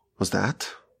people was that?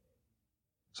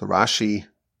 So Rashi,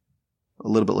 a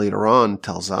little bit later on,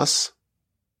 tells us,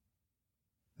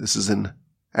 this is in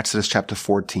Exodus chapter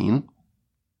 14,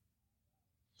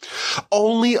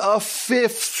 only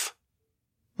 1/5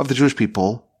 of the Jewish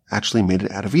people actually made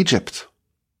it out of Egypt.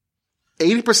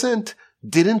 80%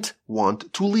 didn't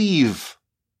want to leave.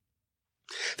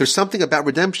 There's something about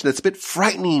redemption that's a bit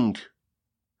frightening,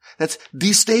 that's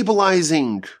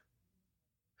destabilizing,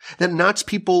 that knocks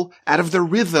people out of their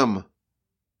rhythm,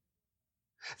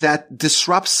 that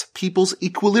disrupts people's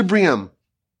equilibrium.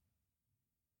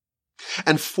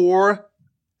 And 4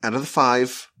 out of the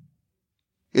 5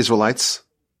 Israelites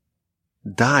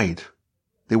died.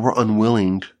 They were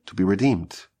unwilling to be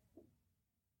redeemed.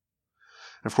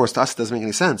 And of course, to us, it doesn't make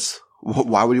any sense.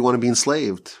 Why would you want to be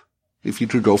enslaved if you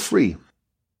could go free?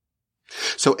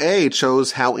 So A, it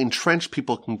shows how entrenched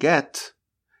people can get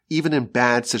even in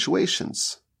bad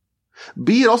situations.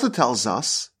 B, it also tells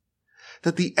us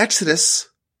that the Exodus,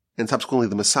 and subsequently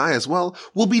the Messiah as well,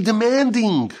 will be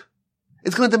demanding.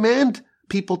 It's going to demand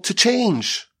people to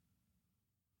change.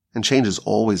 And change is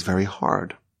always very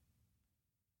hard.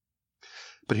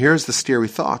 But here's the scary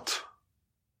thought.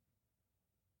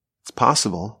 It's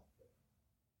possible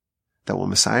that when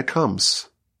Messiah comes,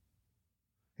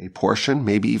 a portion,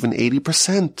 maybe even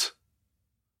 80%,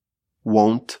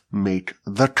 won't make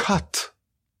the cut.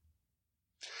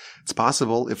 It's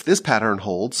possible if this pattern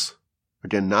holds,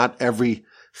 again, not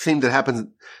everything that happens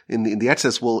in the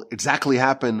Exodus will exactly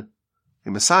happen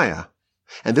in Messiah.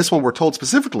 And this one we're told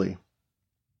specifically,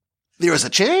 there is a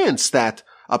chance that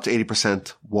up to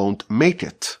 80% won't make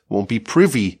it, won't be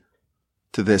privy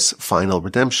to this final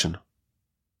redemption.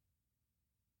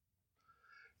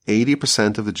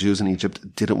 80% of the Jews in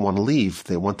Egypt didn't want to leave.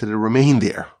 They wanted to remain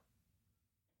there.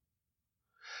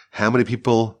 How many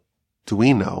people do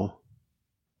we know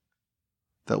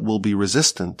that will be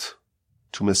resistant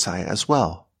to Messiah as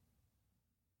well?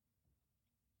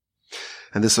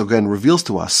 And this again reveals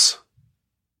to us,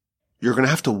 you're going to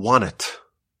have to want it.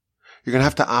 You're going to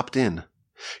have to opt in.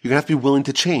 You're going to have to be willing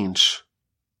to change.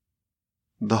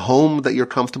 The home that you're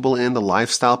comfortable in, the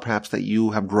lifestyle perhaps that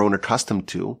you have grown accustomed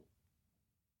to.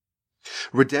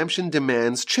 Redemption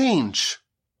demands change.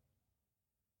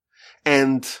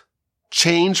 And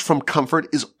change from comfort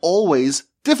is always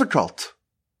difficult.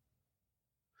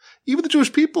 Even the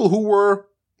Jewish people who were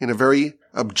in a very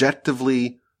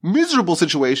objectively miserable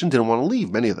situation didn't want to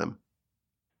leave, many of them.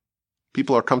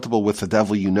 People are comfortable with the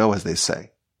devil you know, as they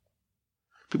say.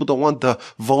 People don't want the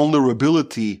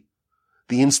vulnerability,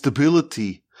 the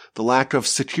instability, the lack of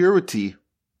security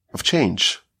of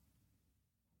change.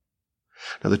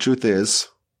 Now the truth is,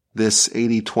 this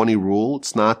 80-20 rule,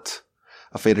 it's not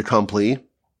a fait accompli.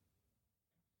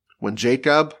 When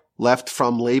Jacob left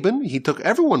from Laban, he took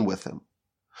everyone with him.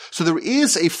 So there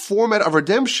is a format of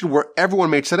redemption where everyone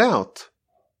makes it out.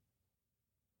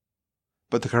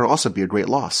 But there can also be a great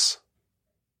loss.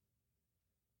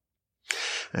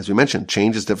 As we mentioned,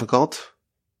 change is difficult,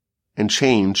 and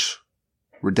change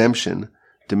redemption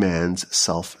demands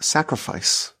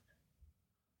self-sacrifice.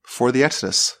 Before the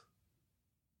Exodus,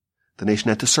 the nation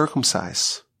had to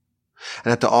circumcise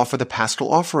and had to offer the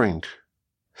paschal offering.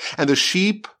 And the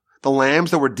sheep, the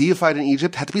lambs that were deified in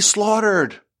Egypt had to be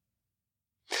slaughtered.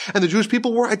 And the Jewish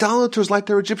people were idolaters like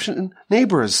their Egyptian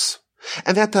neighbors.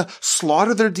 And they had to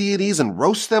slaughter their deities and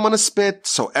roast them on a spit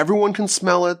so everyone can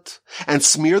smell it and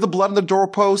smear the blood on the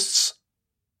doorposts.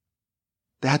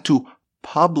 They had to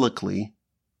publicly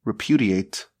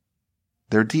repudiate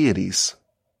their deities.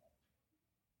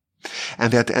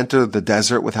 And they had to enter the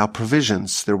desert without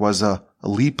provisions. There was a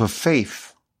leap of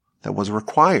faith that was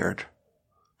required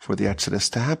for the Exodus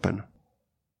to happen.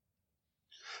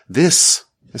 This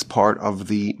is part of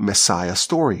the Messiah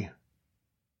story.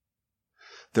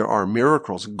 There are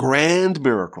miracles, grand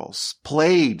miracles,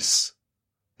 plagues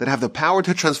that have the power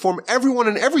to transform everyone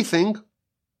and everything.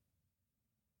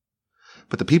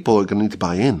 But the people are going to need to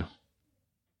buy in.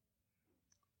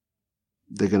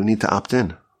 They're going to need to opt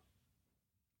in.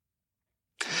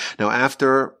 Now,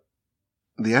 after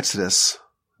the Exodus,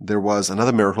 there was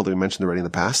another miracle that we mentioned already in the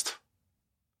past.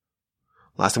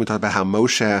 Last time we talked about how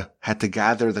Moshe had to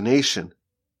gather the nation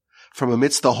from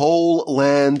amidst the whole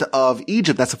land of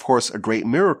Egypt. That's, of course, a great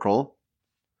miracle.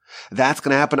 That's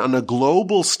going to happen on a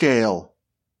global scale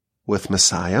with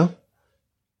Messiah.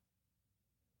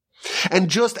 And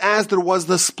just as there was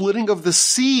the splitting of the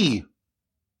sea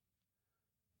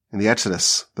in the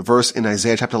Exodus, the verse in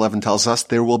Isaiah chapter 11 tells us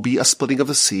there will be a splitting of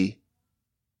the sea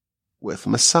with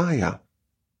Messiah.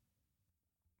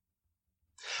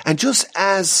 And just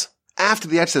as after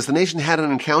the Exodus, the nation had an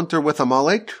encounter with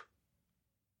Amalek,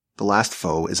 the last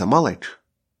foe is Amalek.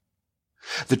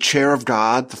 The chair of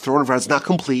God, the throne of God, is not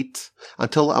complete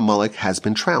until Amalek has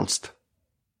been trounced.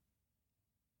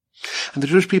 And the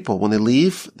Jewish people, when they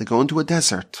leave, they go into a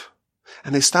desert,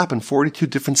 and they stop in 42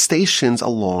 different stations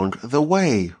along the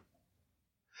way.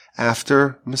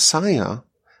 After Messiah,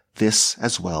 this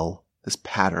as well, this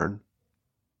pattern,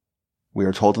 we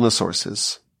are told in the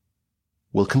sources,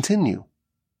 will continue.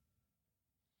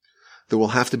 There will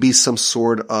have to be some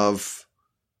sort of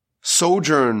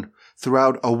sojourn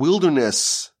throughout a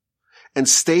wilderness and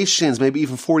stations, maybe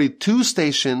even 42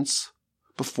 stations,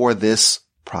 before this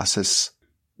process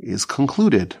is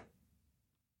concluded.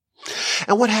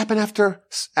 And what happened after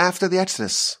the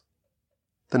Exodus?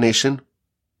 The nation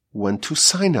went to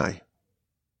Sinai.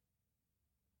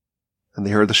 And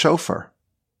they heard the shofar.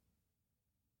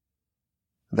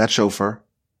 That shofar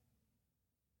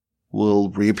will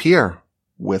reappear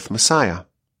with Messiah.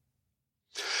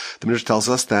 The Midrash tells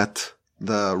us that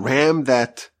the ram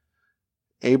that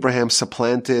Abraham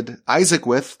supplanted Isaac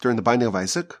with during the binding of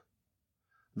Isaac,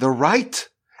 the right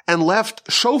and left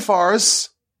shofars,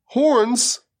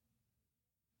 horns,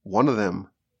 one of them,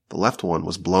 the left one,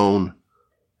 was blown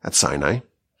at Sinai.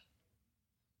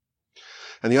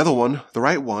 And the other one, the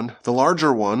right one, the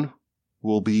larger one,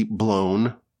 will be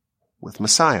blown with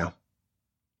Messiah.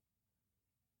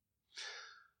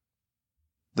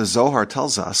 The Zohar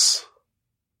tells us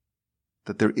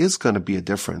that there is going to be a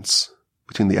difference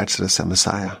between the Exodus and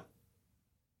Messiah.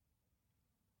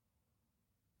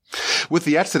 With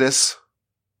the Exodus,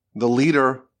 the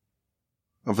leader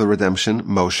of the redemption,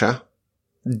 Moshe,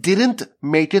 didn't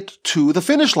make it to the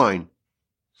finish line.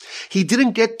 He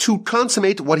didn't get to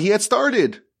consummate what he had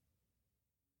started.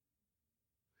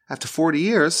 After 40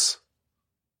 years,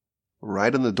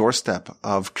 right on the doorstep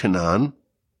of Canaan,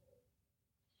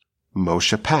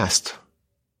 Moshe passed.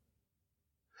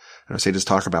 And our sages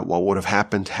talk about what would have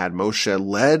happened had Moshe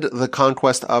led the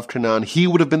conquest of Canaan. He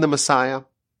would have been the Messiah.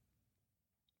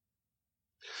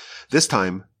 This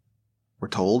time, we're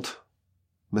told,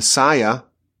 Messiah,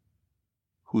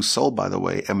 whose soul, by the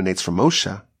way, emanates from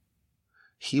Moshe,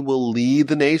 he will lead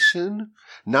the nation,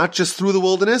 not just through the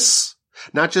wilderness,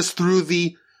 not just through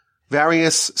the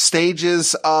various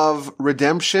stages of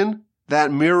redemption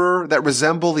that mirror, that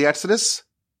resemble the Exodus.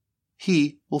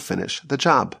 He will finish the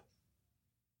job.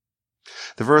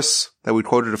 The verse that we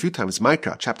quoted a few times,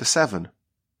 Micah, chapter 7.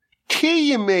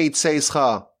 Ki yemei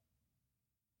tzeischa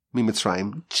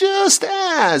miMitzrayim, just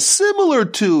as, similar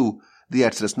to the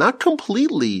Exodus, not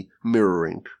completely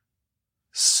mirroring.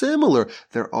 Similar,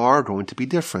 there are going to be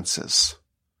differences.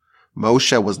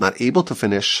 Moshe was not able to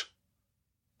finish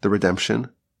the redemption.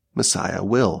 Messiah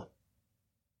will.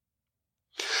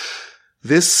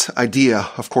 This idea,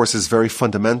 of course, is very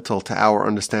fundamental to our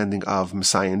understanding of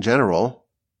Messiah in general,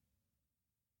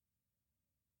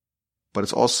 but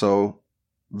it's also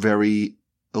very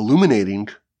illuminating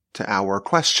to our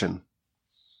question.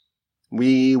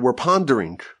 We were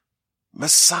pondering,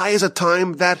 Messiah is a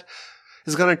time that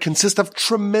is going to consist of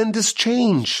tremendous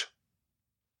change.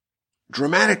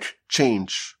 dramatic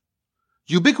change,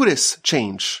 ubiquitous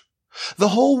change. The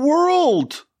whole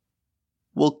world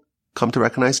will come to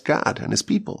recognize God and his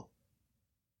people.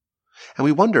 And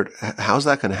we wondered, how's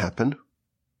that going to happen?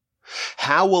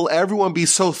 How will everyone be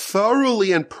so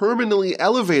thoroughly and permanently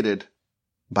elevated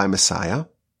by Messiah?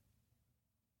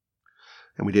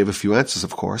 And we gave a few answers,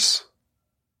 of course.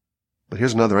 But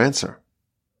here's another answer.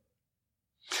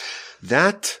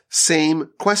 That same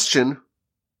question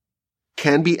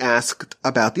can be asked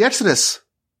about the Exodus.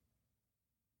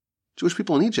 Jewish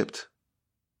people in Egypt,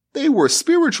 they were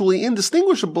spiritually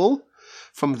indistinguishable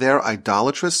from their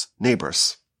idolatrous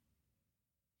neighbors.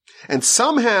 And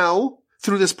somehow,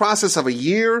 through this process of a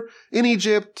year in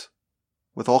Egypt,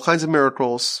 with all kinds of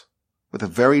miracles, with a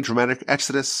very dramatic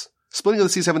Exodus, splitting of the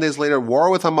sea 7 days later,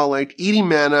 war with Amalek, eating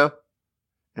manna,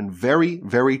 and very,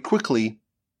 very quickly,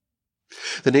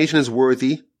 the nation is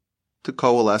worthy to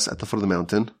coalesce at the foot of the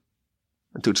mountain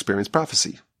and to experience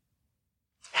prophecy.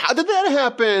 How did that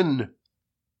happen?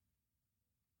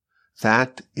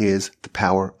 That is the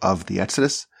power of the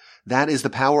Exodus. That is the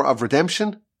power of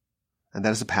redemption. And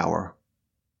that is the power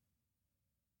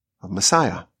of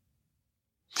Messiah.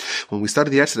 When we study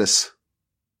the Exodus,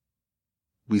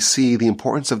 we see the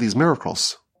importance of these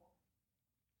miracles.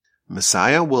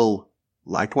 Messiah will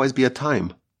likewise be a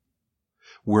time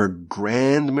where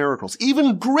grand miracles,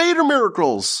 even greater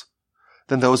miracles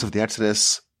than those of the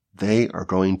Exodus, they are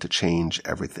going to change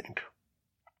everything.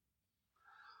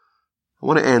 I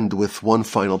want to end with one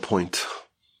final point.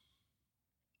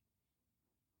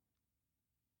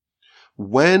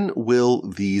 When will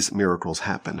these miracles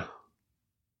happen?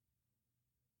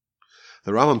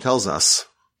 The Rambam tells us,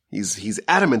 he's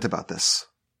adamant about this.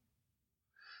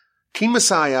 King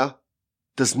Messiah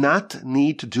does not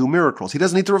need to do miracles. He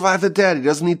doesn't need to revive the dead. He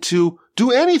doesn't need to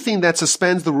do anything that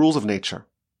suspends the rules of nature.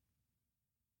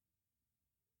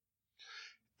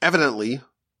 Evidently,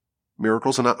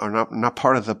 miracles are not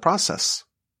part of the process.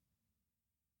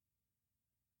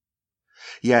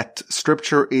 Yet,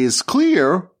 Scripture is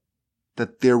clear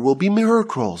that there will be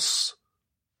miracles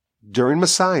during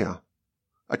Messiah,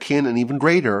 akin and even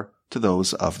greater to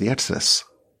those of the Exodus.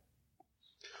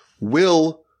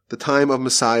 Will the time of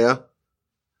Messiah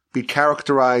be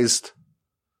characterized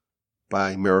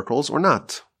by miracles or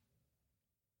not?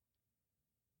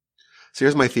 So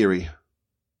here's my theory.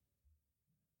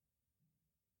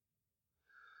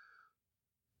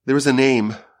 There is a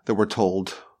name that we're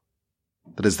told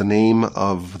that is the name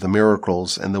of the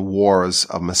miracles and the wars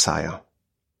of Messiah.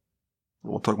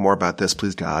 We'll talk more about this,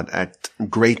 please God, at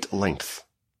great length.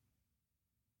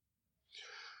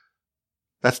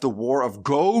 That's the war of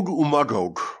Gog and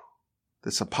Magog.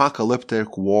 This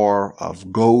apocalyptic war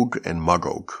of Gog and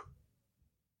Magog.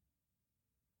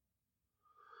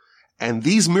 And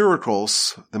these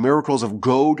miracles, the miracles of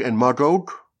Gog and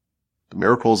Magog, the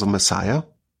miracles of Messiah,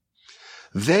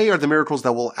 they are the miracles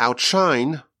that will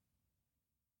outshine,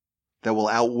 that will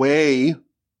outweigh,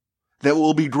 that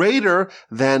will be greater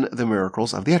than the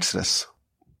miracles of the Exodus.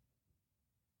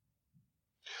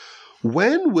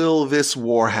 When will this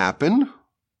war happen?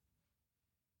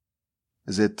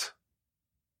 Is it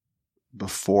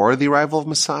before the arrival of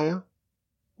Messiah,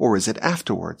 or is it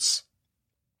afterwards?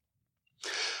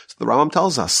 So the Rambam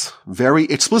tells us very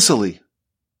explicitly,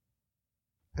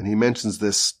 and he mentions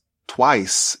this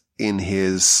twice in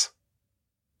his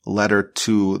letter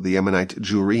to the Yemenite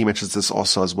Jewry. He mentions this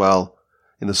also as well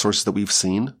in the sources that we've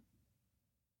seen.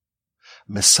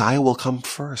 Messiah will come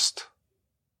first.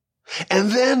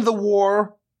 And then the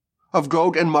war of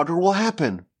Gog and Magog will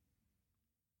happen.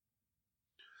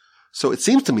 So it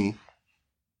seems to me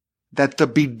that the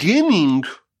beginning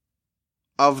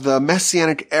of the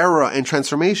Messianic era and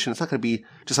transformation, it's not going to be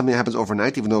just something that happens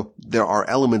overnight, even though there are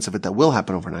elements of it that will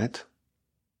happen overnight.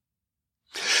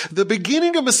 The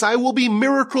beginning of Messiah will be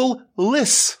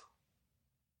miracle-less.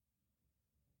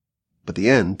 But the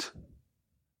end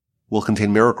will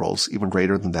contain miracles even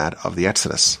greater than that of the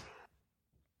Exodus.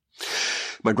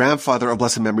 My grandfather of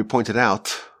blessed memory pointed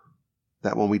out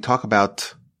that when we talk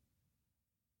about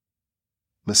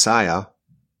Messiah,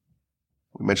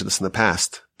 we mentioned this in the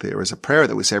past, there is a prayer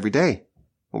that we say every day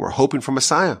when we're hoping for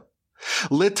Messiah.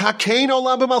 Litakein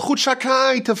olam b'malchut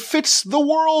shakai, to fix the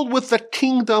world with the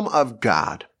kingdom of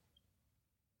God.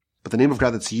 But the name of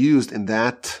God that's used in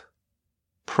that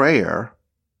prayer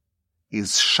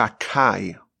is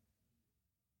Shakai.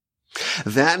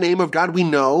 That name of God, we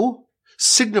know,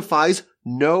 signifies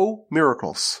no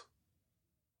miracles.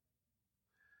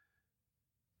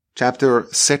 Chapter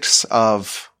 6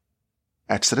 of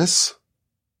Exodus,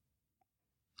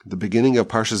 the beginning of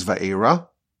Parshas Va'era,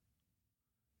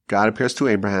 God appears to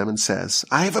Abraham and says,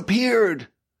 I have appeared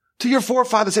to your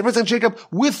forefathers, Abraham and Jacob,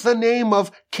 with the name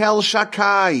of Kel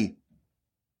Shaddai.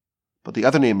 But the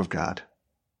other name of God,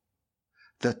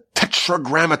 the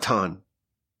Tetragrammaton,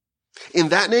 in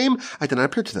that name I did not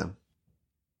appear to them.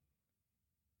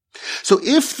 So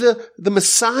if the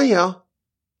Messiah,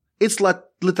 it's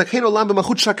L'Taken Olam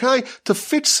B'Malchut Shaddai, to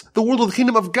fix the world with the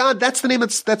kingdom of God, that's the name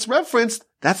that's referenced.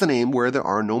 That's the name where there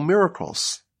are no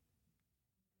miracles.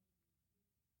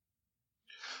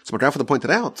 So McGrath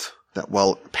pointed out that,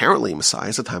 well, apparently Messiah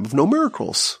is a time of no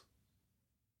miracles.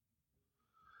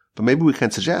 But maybe we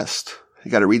can suggest,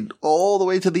 you gotta read all the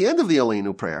way to the end of the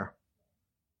Aleinu prayer.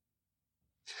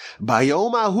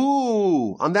 Bayom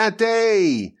Ahu, on that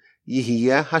day,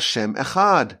 Yihiyeh Hashem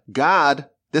Echad. God,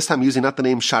 this time using not the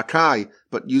name Shaddai,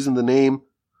 but using the name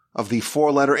of the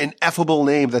four-letter ineffable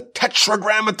name, the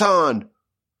Tetragrammaton.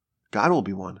 God will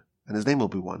be one, and his name will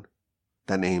be one.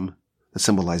 That name that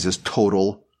symbolizes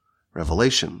total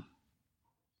revelation.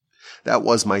 That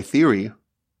was my theory.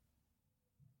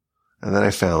 And then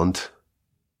I found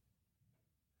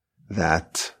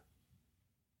that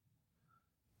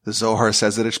the Zohar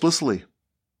says it explicitly.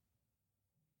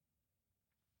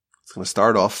 It's going to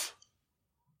start off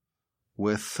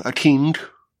with a king,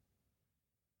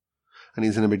 and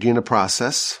he's going to begin a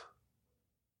process,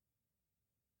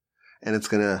 and it's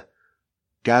going to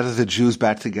gather the Jews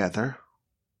back together.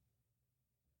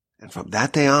 And from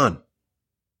that day on,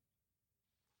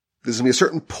 there's going to be a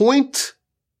certain point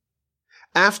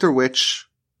after which,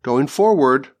 going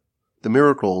forward, the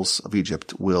miracles of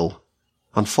Egypt will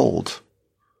unfold.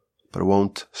 But it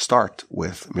won't start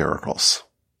with miracles.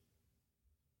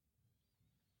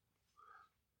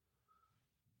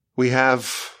 We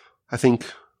have, I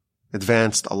think,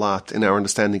 advanced a lot in our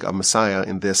understanding of Messiah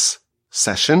in this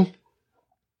session.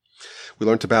 We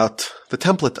learned about the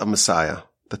template of Messiah,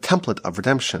 the template of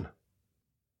redemption.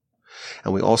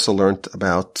 And we also learned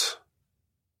about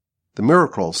the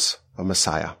miracles of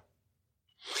Messiah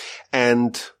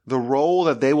and the role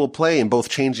that they will play in both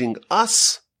changing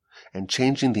us and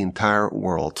changing the entire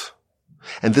world.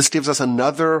 And this gives us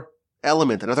another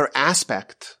element, another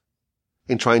aspect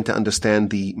in trying to understand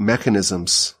the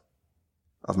mechanisms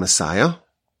of Messiah.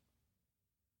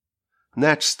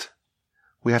 Next,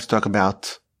 we have to talk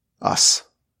about us.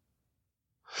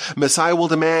 Messiah will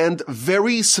demand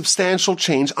very substantial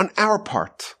change on our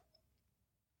part.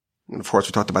 And of course,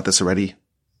 we talked about this already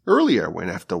earlier. We're going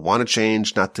to have to want to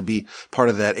change, not to be part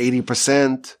of that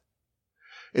 80%.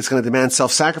 It's going to demand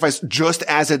self-sacrifice, just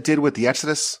as it did with the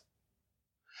Exodus.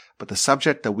 But the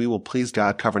subject that we will, please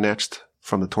God, cover next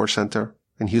from the Torch Center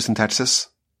in Houston, Texas,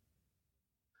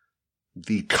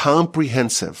 the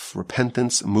comprehensive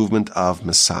repentance movement of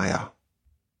Messiah.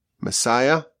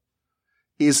 Messiah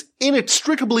is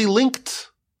inextricably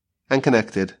linked and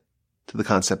connected to the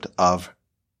concept of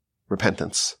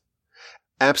repentance.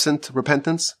 Absent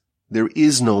repentance, there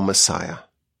is no Messiah.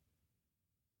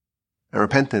 And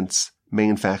repentance may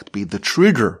in fact be the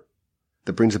trigger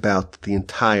that brings about the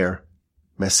entire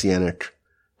messianic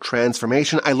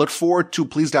transformation. I look forward to,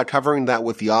 please God, covering that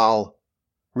with y'all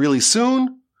really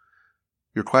soon.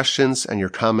 Your questions and your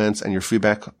comments and your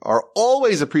feedback are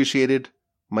always appreciated.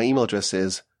 My email address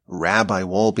is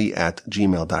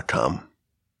rabbiwolbe@gmail.com.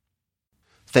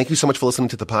 Thank you so much for listening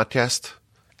to the podcast.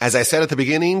 As I said at the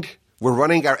beginning, we're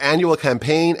running our annual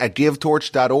campaign at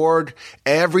givetorch.org.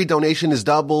 Every donation is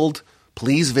doubled.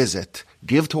 Please visit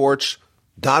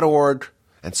givetorch.org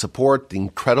and support the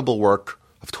incredible work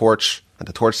of Torch and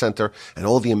the Torch Center and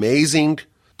all the amazing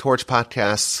Torch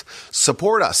podcasts.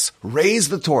 Support us. Raise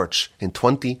the torch in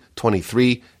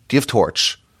 2023.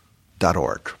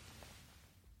 givetorch.org.